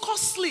is so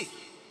costly.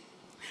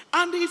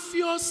 And if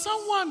you're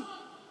someone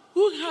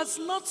who has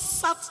not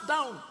sat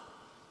down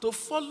to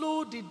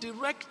follow the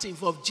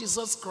directive of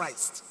Jesus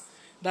Christ,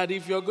 that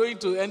if you're going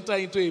to enter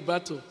into a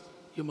battle,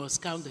 you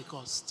must count the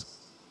cost.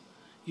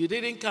 You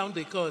didn't count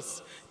the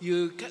cost.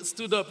 You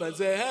stood up and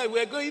said, hey,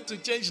 we're going to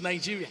change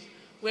Nigeria.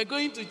 We're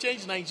going to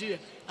change Nigeria.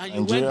 And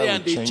you went there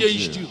and they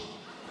changed you.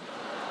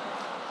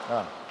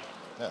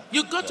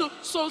 You got to,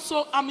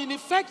 so I'm in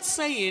effect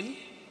saying,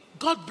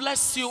 God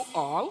bless you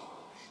all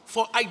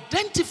for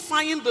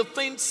identifying the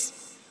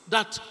things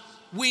that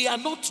we are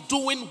not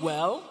doing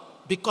well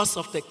because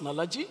of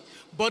technology,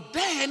 but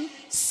then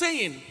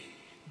saying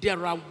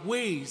there are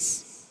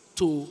ways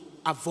to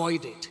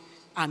avoid it.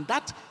 And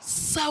that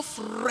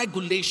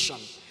self-regulation,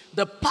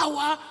 the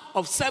power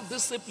of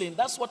self-discipline,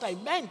 that's what I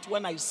meant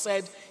when I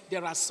said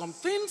there are some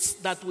things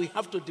that we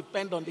have to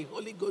depend on the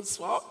Holy Ghost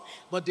for,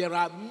 but there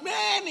are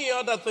many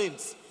other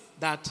things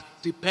that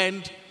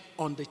depend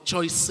on the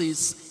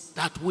choices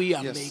that we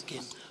are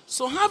making.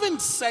 So having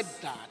said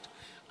that,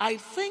 I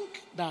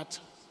think that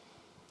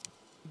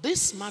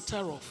this matter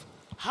of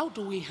how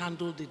do we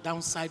handle the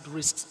downside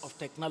risks of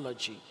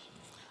technology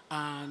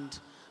and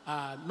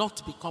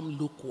not become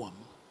lukewarm,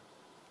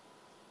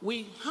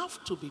 we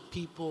have to be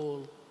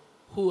people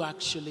who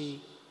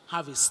actually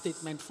have a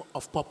statement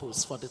of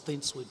purpose for the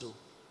things we do.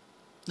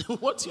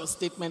 What's your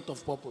statement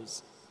of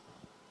purpose?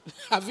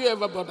 Have you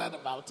ever bothered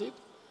about it?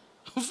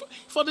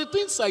 For the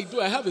things I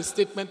do, I have a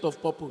statement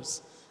of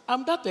purpose.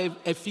 I'm that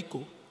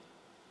effico.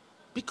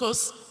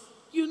 Because,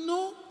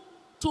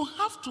 to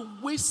have to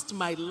waste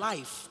my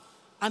life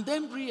and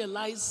then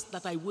realize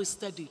that I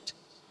wasted it,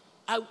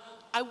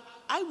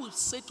 I will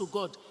say to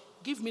God,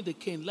 give me the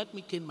cane, let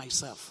me cane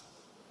myself.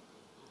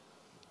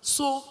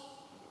 So,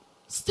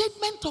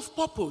 statement of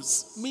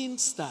purpose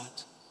means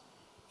that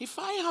If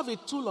I have a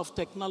tool of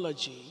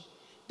technology,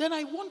 then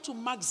I want to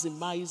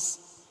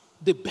maximize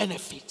the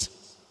benefit.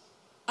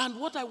 And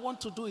what I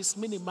want to do is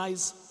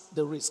minimize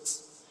the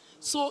risks.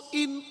 So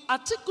in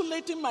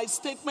articulating my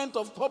statement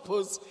of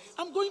purpose,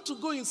 I'm going to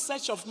go in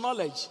search of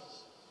knowledge.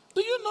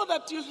 Do you know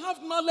that you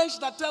have knowledge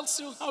that tells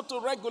you how to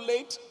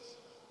regulate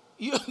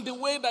the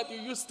way that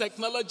you use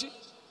technology?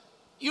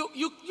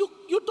 You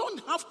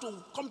don't have to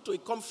come to a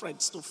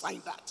conference to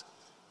find that.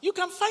 You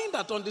can find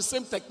that on the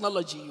same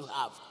technology you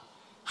have.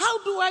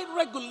 How do I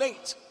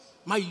regulate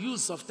my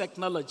use of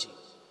technology?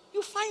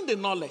 You find the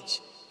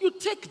knowledge, you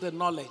take the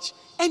knowledge,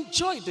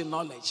 enjoy the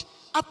knowledge,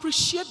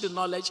 appreciate the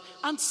knowledge,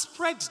 and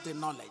spread the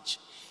knowledge.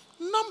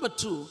 Number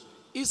two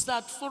is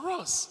that for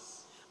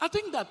us, I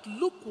think that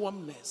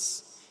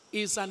lukewarmness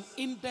is an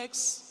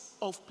index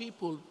of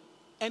people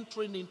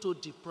entering into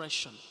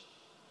depression.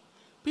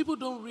 People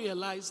don't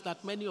realize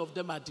that many of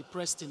them are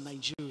depressed in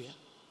Nigeria.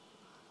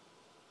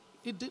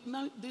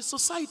 The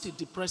society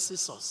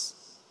depresses us.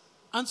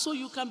 And so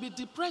you can be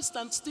depressed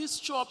and still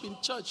show up in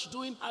church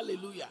doing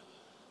hallelujah.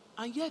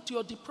 And yet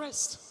you're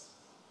depressed.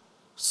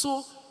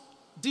 So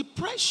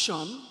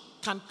depression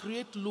can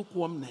create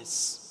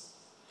lukewarmness.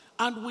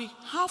 And we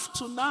have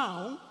to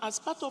now, as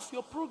part of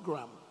your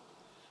program,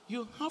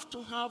 you have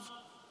to have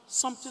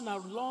something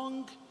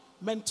along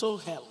mental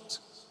health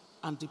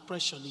and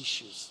depression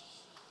issues.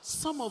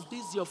 Some of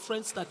these your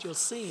friends that you're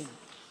seeing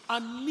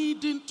are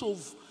needing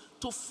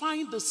to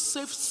find a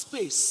safe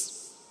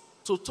space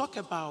to talk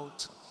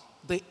about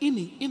the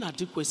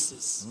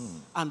inadequacies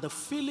and the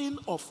feeling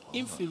of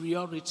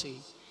inferiority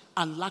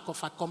and lack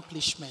of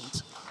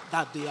accomplishment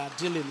that they are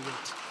dealing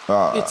with.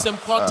 It's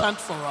important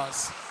for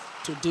us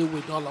to deal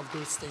with all of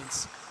those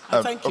things.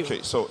 Thank you.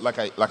 Okay, so like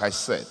I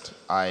said,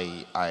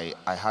 I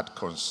had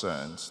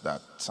concerns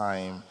that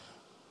time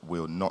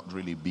will not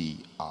really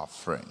be our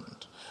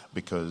friend,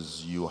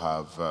 because you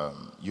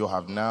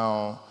have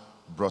now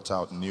brought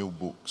out new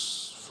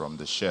books from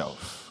the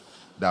shelf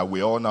that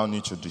we all now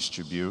need to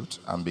distribute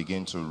and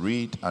begin to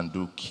read and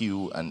do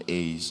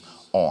Q&As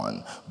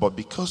on. But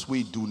because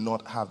we do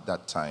not have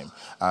that time,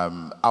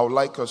 I would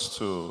like us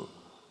to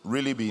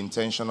really be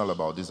intentional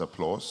about this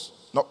applause,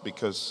 not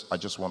because I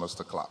just want us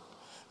to clap.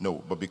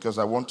 No, but because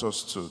I want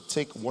us to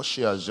take what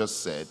she has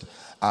just said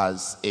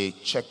as a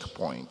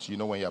checkpoint. You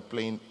know, when you're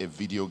playing a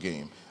video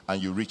game and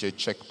you reach a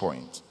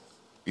checkpoint,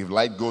 if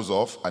light goes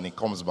off and it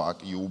comes back,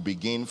 you will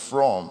begin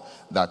from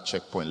that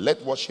checkpoint.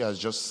 Let what she has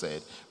just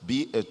said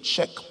be a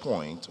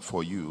checkpoint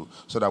for you,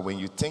 so that when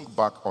you think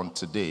back on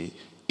today,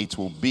 it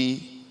will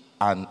be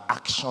an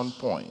action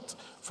point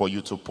for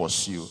you to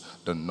pursue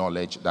the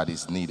knowledge that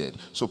is needed.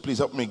 So please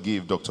help me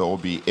give Dr.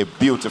 Obi a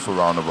beautiful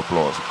round of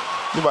applause.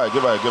 Give her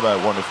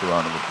a wonderful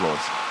round of applause.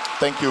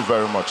 Thank you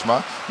very much,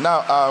 ma.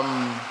 Now,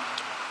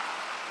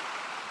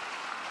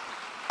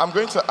 I'm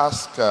going to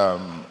ask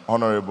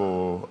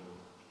Honorable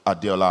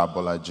Adeola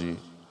Abolaji.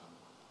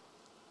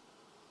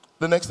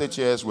 The next 8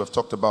 years, we've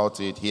talked about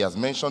it. He has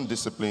mentioned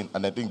discipline,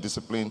 and I think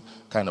discipline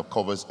kind of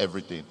covers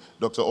everything.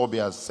 Dr. Obi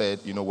has said,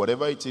 you know,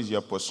 whatever it is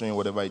you're pursuing,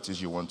 whatever it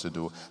is you want to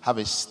do, have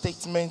a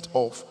statement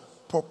of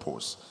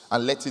purpose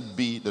and let it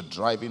be the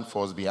driving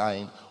force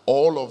behind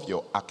all of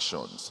your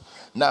actions.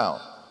 Now,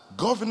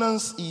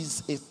 governance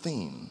is a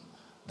thing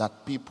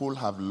that people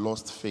have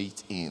lost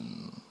faith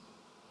in.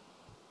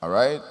 All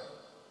right?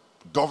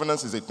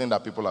 Governance is a thing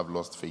that people have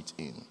lost faith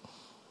in.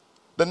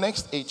 The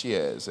next 8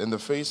 years, in the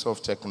face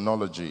of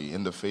technology,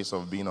 in the face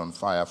of being on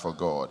fire for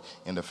God,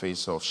 in the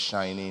face of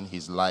shining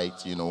his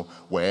light, you know,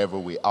 wherever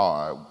we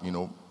are, you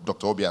know,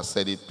 Dr. Obi has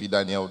said it,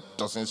 P.Daniel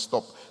doesn't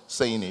stop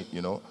saying it,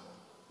 you know.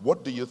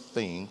 What do you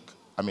think,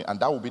 I mean, and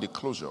that will be the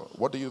closure,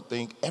 what do you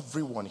think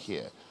everyone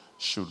here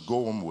should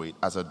go home with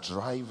as a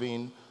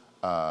driving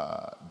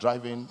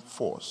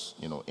force,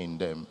 you know, in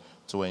them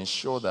to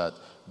ensure that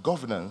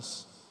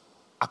governance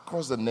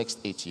across the next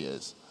 8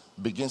 years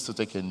begins to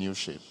take a new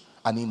shape?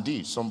 And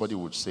indeed, somebody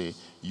would say,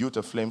 Youth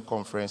Aflame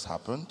Conference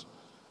happened,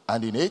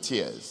 and in 8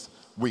 years,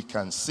 we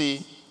can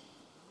see,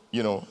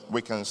 you know,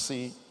 we can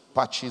see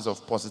patches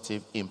of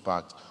positive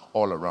impact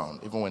all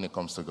around, even when it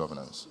comes to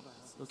governance.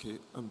 Okay,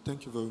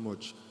 thank you very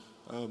much.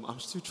 I'm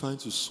still trying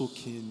to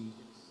soak in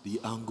the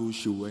angle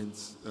she went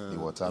the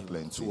water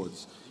plenty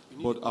towards.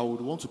 But I would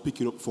want to pick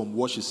it up from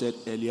what she said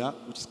earlier,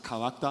 which is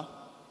character,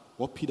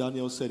 what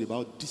P.Daniel said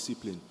about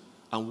discipline,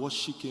 and what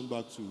she came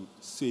back to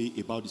say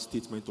about the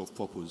statement of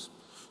purpose.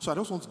 So I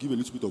just want to give a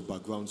little bit of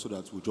background so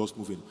that we'll just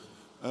move in.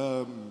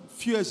 A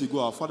few years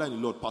ago, our father in the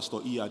Lord, Pastor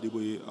E.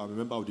 Adeboye, I'm a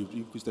member of the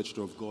Christian Church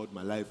of God,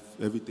 my life,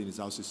 everything is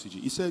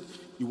RCCG. He said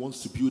he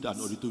wants to build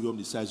an auditorium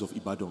the size of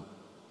Ibadan,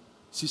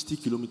 60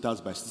 kilometers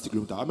by 60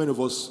 kilometers. How many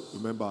of us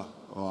remember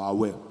or are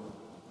aware?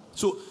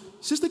 So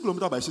 60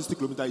 kilometers by 60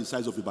 kilometers is the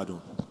size of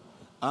Ibadan.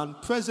 And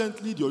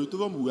presently, the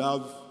auditorium we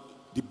have,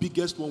 the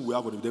biggest one we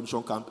have on the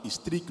Redemption Camp is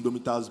 3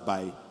 kilometers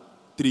by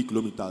 3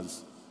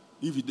 kilometers.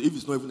 If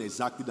it's not even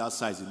exactly that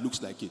size, it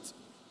looks like it.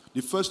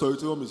 The first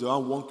auditorium is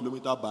around 1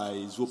 kilometer by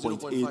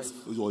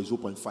 0.8 or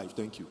 0.5.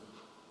 Thank you.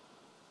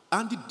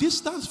 And the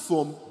distance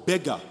from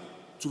Bega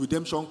to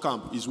Redemption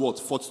Camp is what?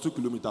 42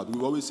 kilometers. We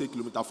always say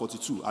kilometer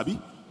 42, Abi?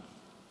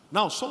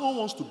 Now, someone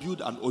wants to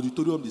build an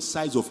auditorium the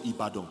size of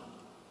Ibadan,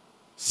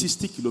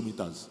 60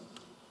 kilometers.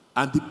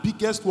 And the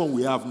biggest one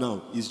we have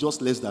now is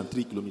just less than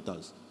 3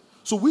 kilometers.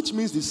 So which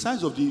means the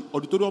size of the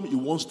auditorium he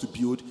wants to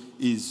build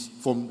is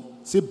from,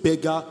 say,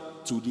 Bega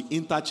to the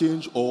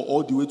interchange or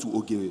all the way to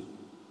Ogere.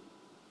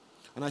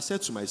 And I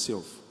said to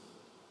myself,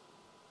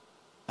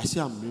 I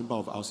say I'm a member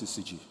of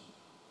RCCG.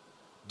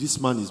 This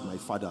man is my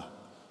father.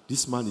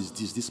 This man is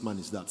this man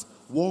is that.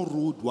 What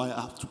role do I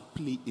have to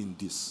play in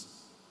this?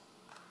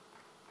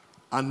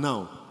 And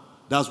now,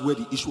 that's where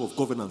the issue of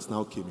governance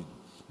now came in.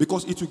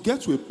 Because it will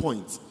get to a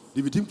point,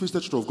 the Redeemed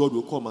Christian Church of God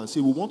will come and say,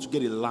 we want to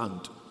get a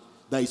land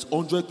that is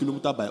 100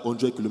 kilometer by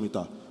 100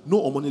 kilometer.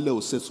 No Omonile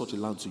will set such a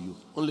land to you.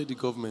 Only the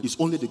government. It's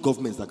only the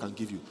governments that can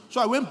give you.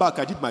 So I went back,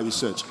 I did my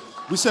research.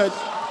 We said,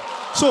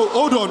 so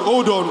hold on.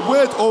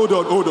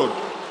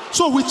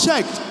 So we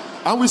checked,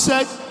 and we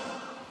said,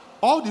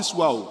 all this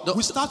while,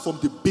 we start from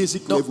the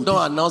basic level.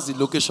 Don't announce the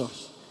location.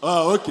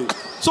 Oh, okay.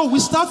 So we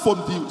start from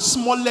the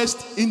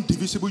smallest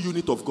indivisible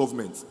unit of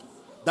government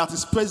that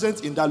is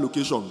present in that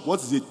location.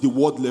 What is it? The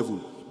ward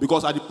level.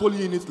 Because at the polling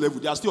unit level,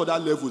 there are still other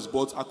levels,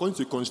 but according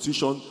to the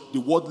constitution, the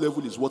ward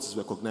level is what is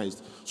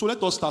recognized. So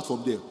let us start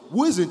from there.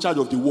 Who is in charge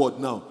of the ward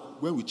now?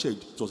 When we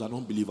checked, it was an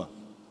unbeliever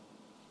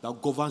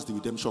that governs the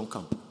redemption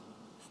camp.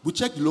 We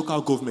checked the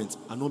local government,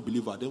 an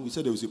unbeliever. Then we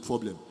said there was a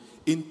problem.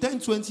 In 10,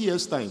 20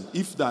 years' time,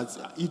 if that's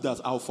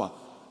alpha,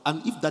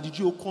 and if Daddy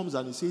Gio comes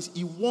and he says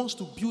he wants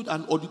to build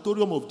an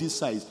auditorium of this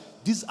size,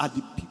 these are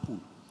the people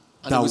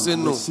that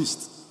will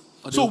resist.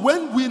 So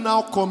when we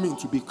now come in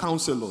to be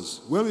councillors,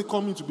 when we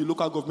come in to be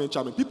local government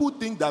chairman, people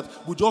think that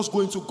we just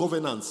go into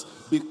governance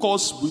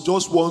because we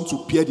just want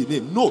to bear the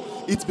name. No,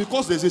 it's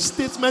because there's a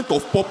statement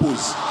of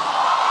purpose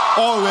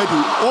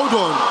already.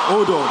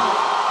 Hold on.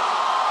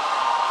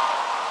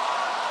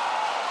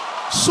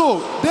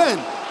 So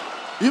then,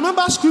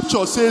 remember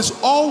scripture says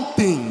all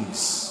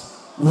things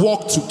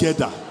work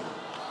together.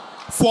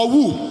 For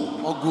who?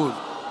 Oh, good.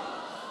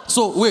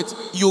 So wait,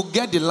 you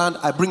get the land,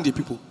 I bring the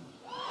people.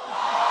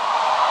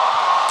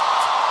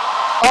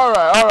 All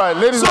right,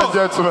 ladies and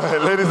gentlemen.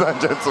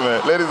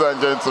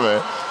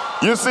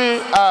 You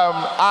see,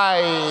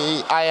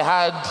 I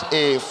had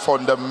a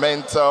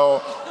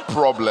fundamental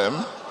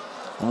problem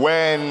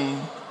when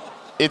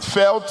it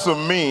fell to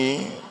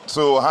me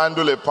to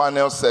handle a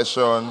panel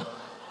session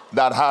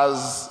that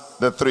has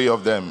the three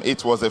of them.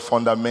 It was a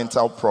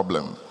fundamental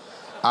problem.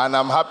 And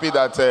I'm happy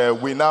that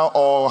we now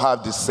all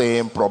have the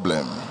same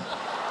problem.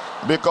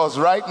 Because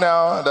right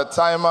now, the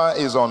timer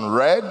is on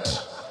red,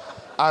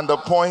 and the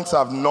points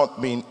have not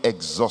been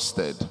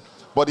exhausted.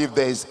 But if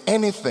there is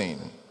anything,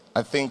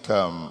 I think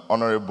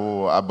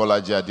Honorable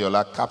Abolaji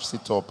Adeola caps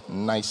it up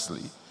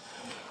nicely.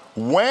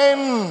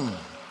 When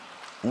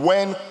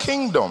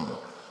kingdom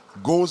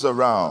goes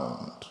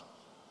around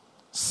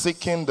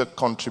seeking the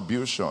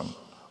contribution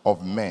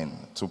of men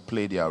to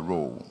play their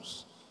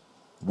roles,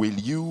 will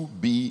you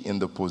be in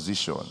the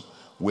position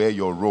where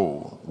your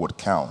role would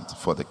count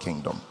for the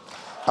kingdom?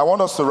 I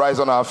want us to rise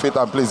on our feet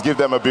and please give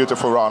them a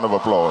beautiful round of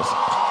applause.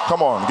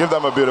 Come on, give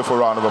them a beautiful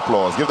round of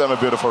applause. Give them a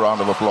beautiful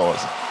round of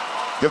applause.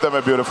 Give them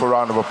a beautiful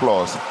round of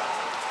applause.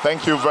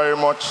 Thank you very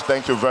much.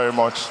 Thank you very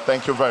much.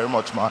 Thank you very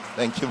much, Ma.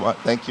 Thank you, Ma.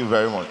 Thank you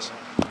very much.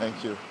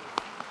 Thank you.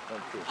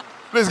 Thank you.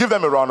 Please give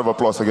them a round of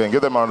applause again.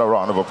 Give them another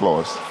round of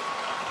applause.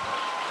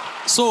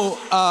 So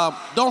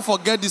don't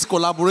forget this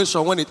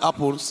collaboration when it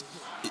happens.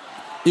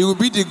 He will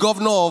be the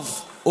governor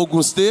of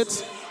Ogun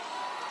State.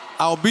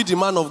 I'll be the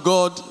man of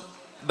God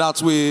that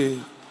will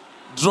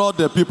draw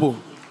the people.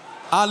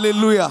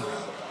 Hallelujah.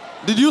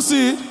 Did you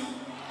see it?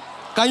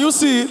 Can you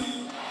see it?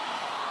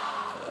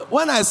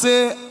 When I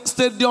say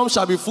stadium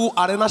shall be full,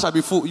 arena shall be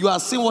full, you are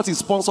seeing what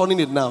is sponsoring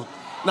it now.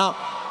 Now,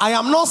 I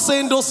am not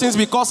saying those things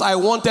because I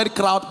wanted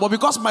crowd, but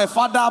because my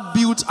father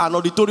built an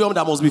auditorium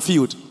that must be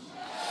filled.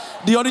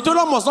 The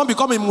auditorium must not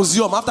become a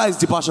museum after his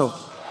departure.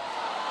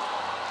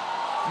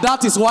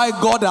 That is why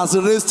God has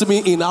raised me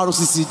in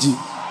RCCG.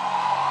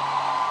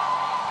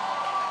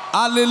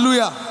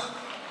 Hallelujah.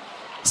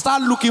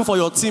 Start looking for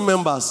your team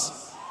members.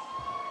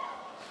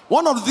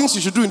 One of the things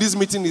you should do in this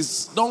meeting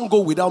is don't go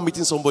without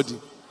meeting somebody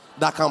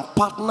that can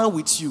partner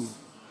with you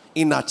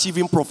in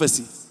achieving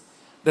prophecy.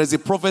 There's a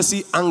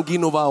prophecy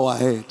hanging over our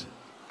head.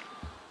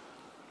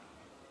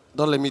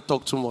 Don't let me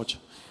talk too much.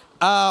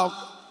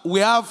 We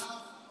have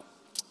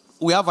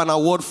an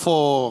award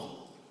for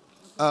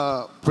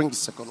bring the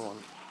second one.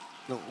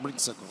 No, bring the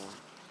second one.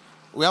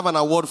 We have an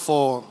award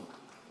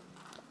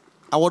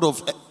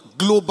of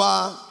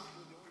Global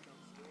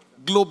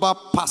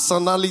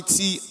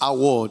Personality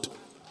Award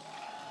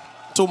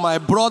to my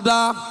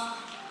brother,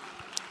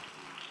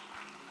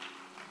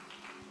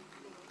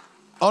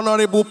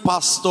 Honorable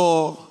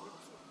Pastor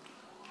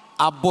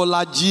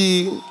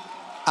Abolaji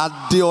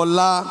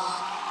Adeola,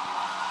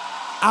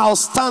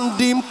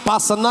 Outstanding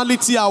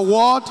Personality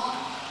Award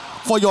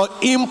for your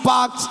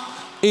impact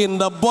in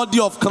the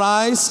body of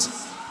Christ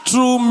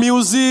through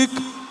music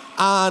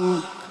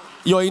and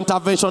your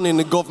intervention in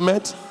the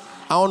government.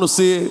 I want to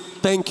say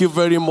thank you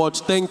very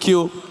much. Thank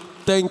you.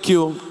 Thank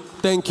you.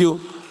 Thank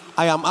you.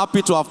 I am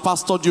happy to have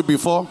pastored you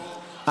before,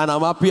 and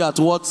I'm happy at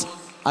what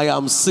I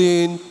am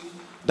seeing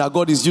that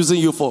God is using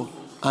you for,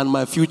 and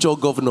my future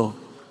governor.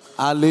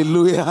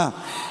 Hallelujah.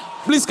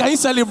 Please, can you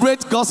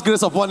celebrate God's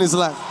grace upon his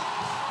life?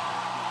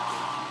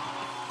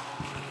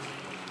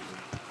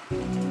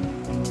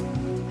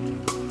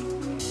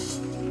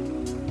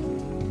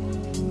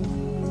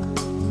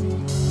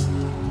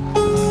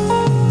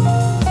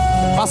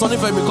 Pastor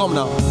Nifemi, come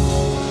now.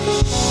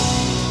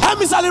 Let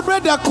me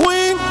celebrate the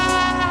Queen.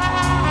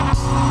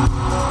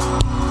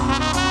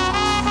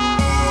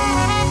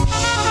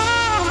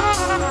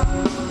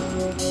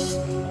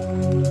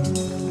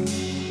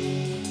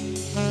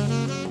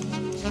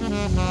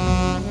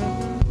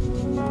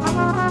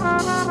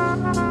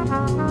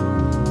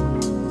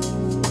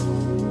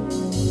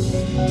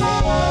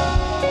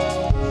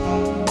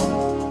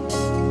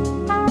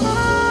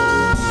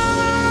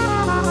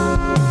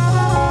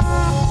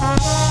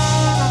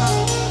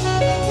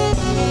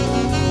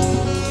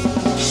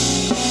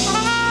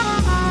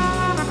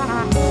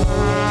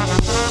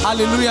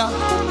 Hallelujah.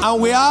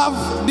 And we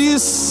have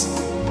this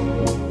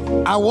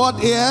award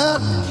here,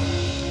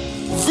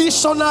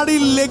 Visionary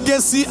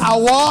Legacy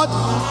Award,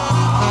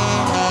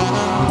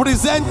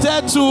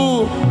 presented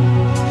to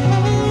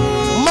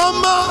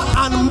Mama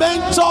and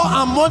Mentor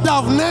and Mother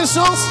of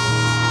Nations,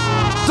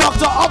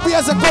 Dr.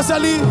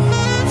 Ezekwesili,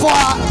 for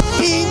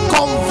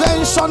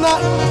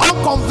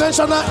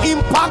unconventional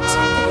impact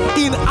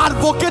in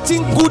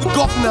advocating good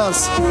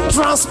governance,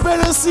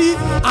 transparency,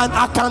 and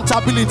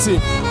accountability.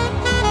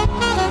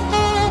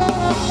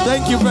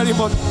 Thank you very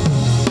much.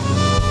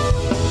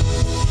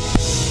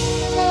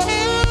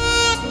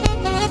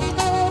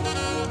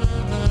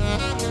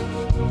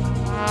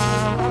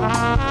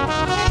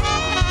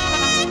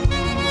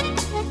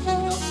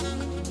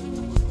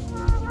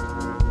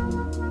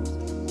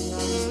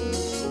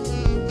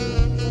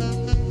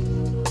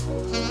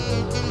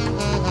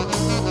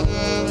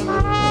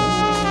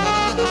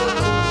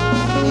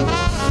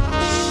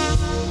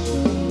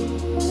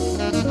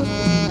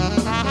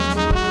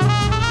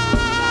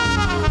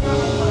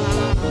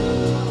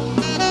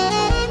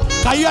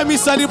 Can you hear me?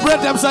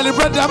 Celebrate them,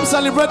 celebrate them,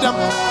 celebrate them.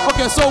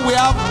 Okay, so we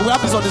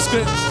have this on the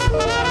screen.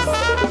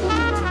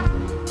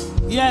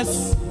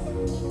 Yes.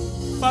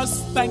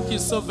 First, thank you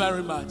so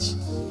very much.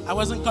 I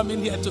wasn't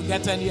coming here to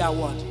get any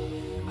award.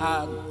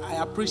 I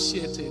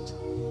appreciate it.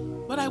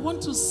 But I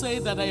want to say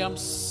that I am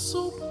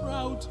so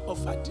proud of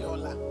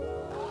Adeola.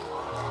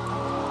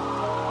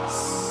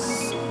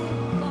 So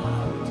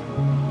proud.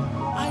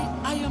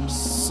 I am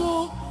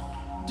so...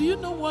 Do you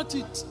know what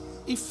it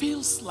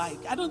feels like?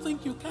 I don't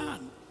think you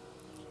can.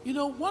 You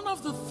know, one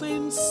of the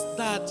things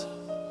that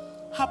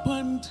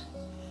happened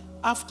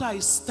after I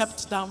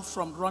stepped down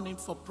from running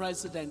for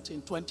president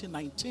in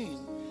 2019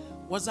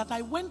 was that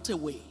I went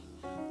away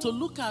to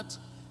look at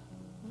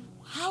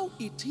how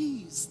it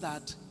is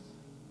that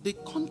the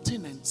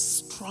continent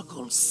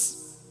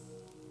struggles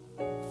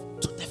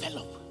to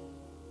develop.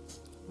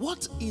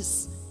 What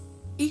is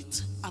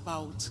it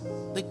about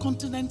the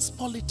continent's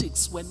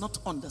politics we're not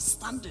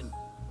understanding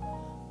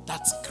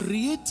that's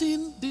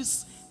creating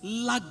this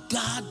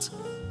laggard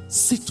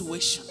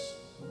situation?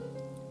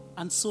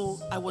 And so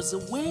I was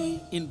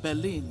away in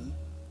Berlin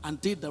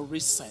and did the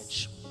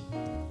research.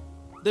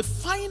 The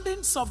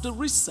findings of the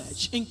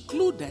research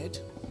included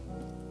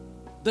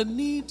the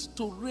need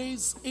to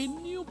raise a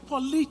new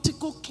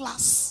political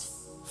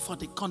class for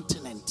the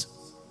continent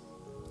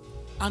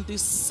and the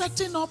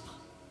setting up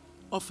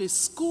of a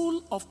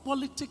school of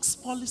politics,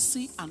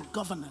 policy, and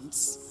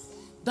governance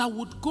that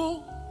would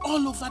go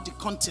all over the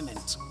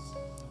continent,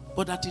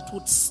 but that it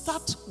would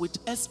start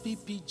with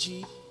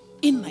SPPG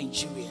in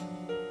Nigeria.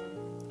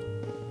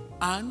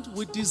 And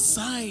we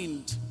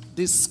designed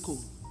this school.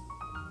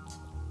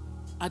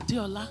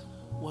 Adeola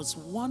was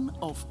one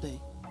of the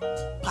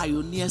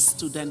pioneer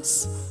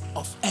students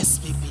of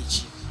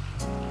SPPG.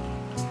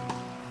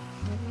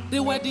 They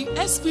were the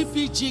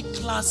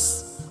SPPG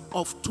class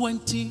of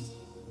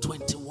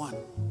 2021.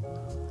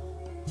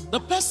 The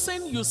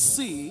person you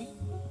see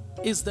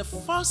is the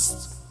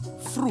first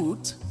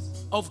fruit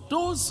of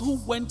those who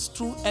went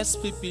through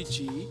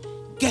SPPG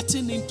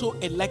getting into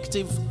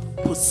elective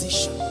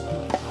position.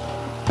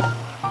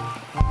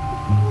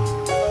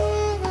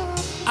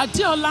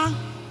 Adeola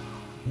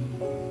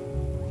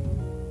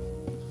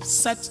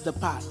set the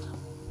path.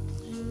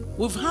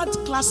 We've had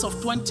class of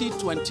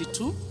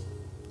 2022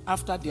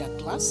 after their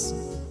class.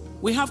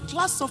 We have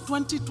class of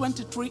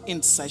 2023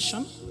 in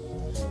session.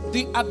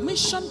 The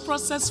admission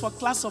process for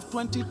class of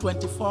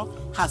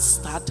 2024 has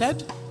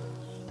started.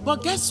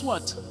 But guess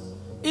what?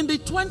 In the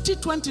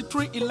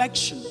 2023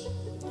 election,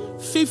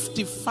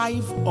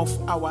 55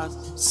 of our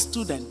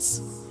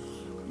students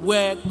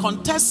were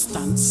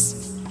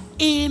contestants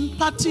in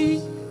party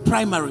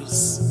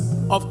primaries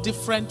of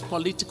different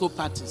political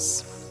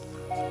parties.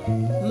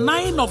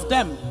 9 of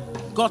them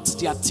got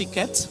their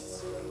ticket.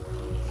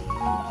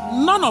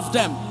 None of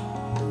them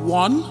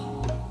won,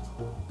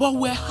 but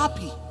we're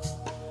happy.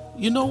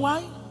 You know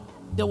why?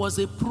 there was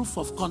a proof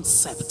of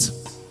concept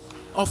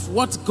of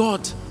what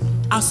God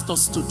asked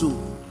us to do.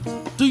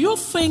 Do you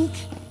think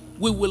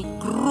we will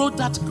grow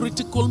that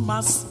critical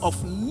mass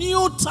of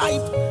new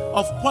type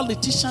of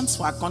politicians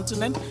for our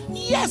continent?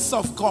 Yes,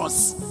 of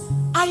course.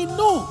 I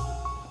know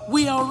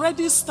we are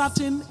already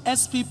starting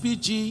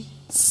SPPG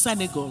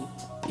Senegal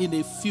in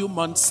a few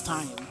months'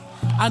 time.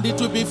 And it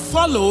will be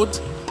followed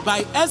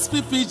by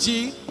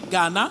SPPG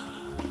Ghana,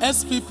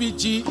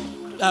 SPPG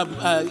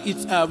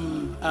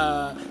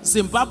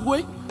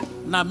Zimbabwe,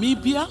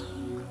 Namibia,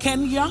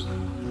 Kenya,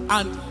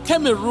 and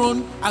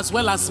Cameroon, as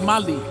well as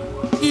Mali.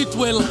 It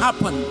will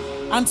happen.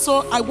 And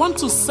so I want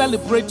to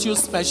celebrate you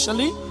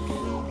specially.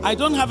 I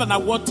don't have an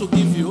award to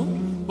give you,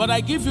 but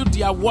I give you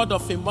the award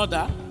of a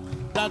mother,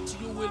 that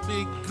you will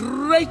be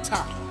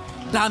greater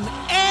than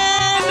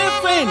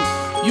anything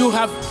you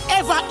have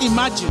ever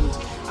imagined.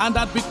 And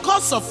that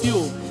because of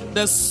you,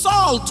 the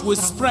salt will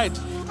spread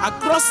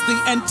across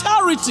the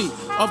entirety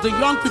of the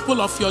young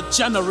people of your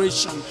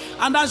generation.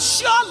 And that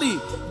surely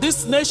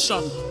this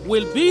nation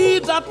will be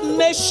that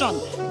nation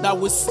that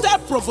will stir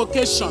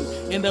provocation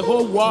in the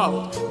whole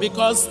world,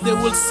 because they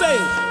will say,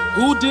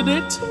 who did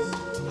it?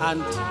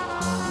 And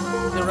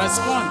the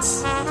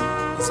response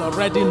is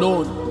already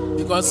known,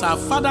 because our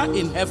Father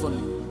in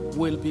heaven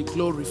will be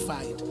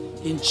glorified.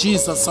 In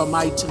Jesus'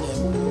 almighty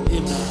name,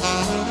 amen.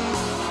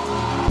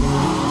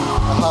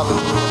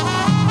 Hallelujah.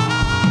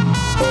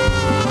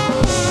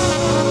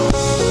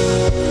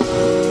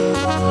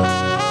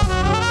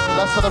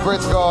 Let's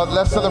celebrate God.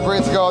 Let's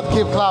celebrate God.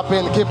 Keep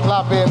clapping. Keep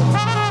clapping.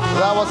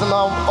 That was an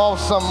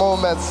awesome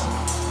moment.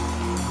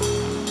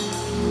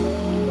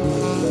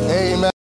 Amen.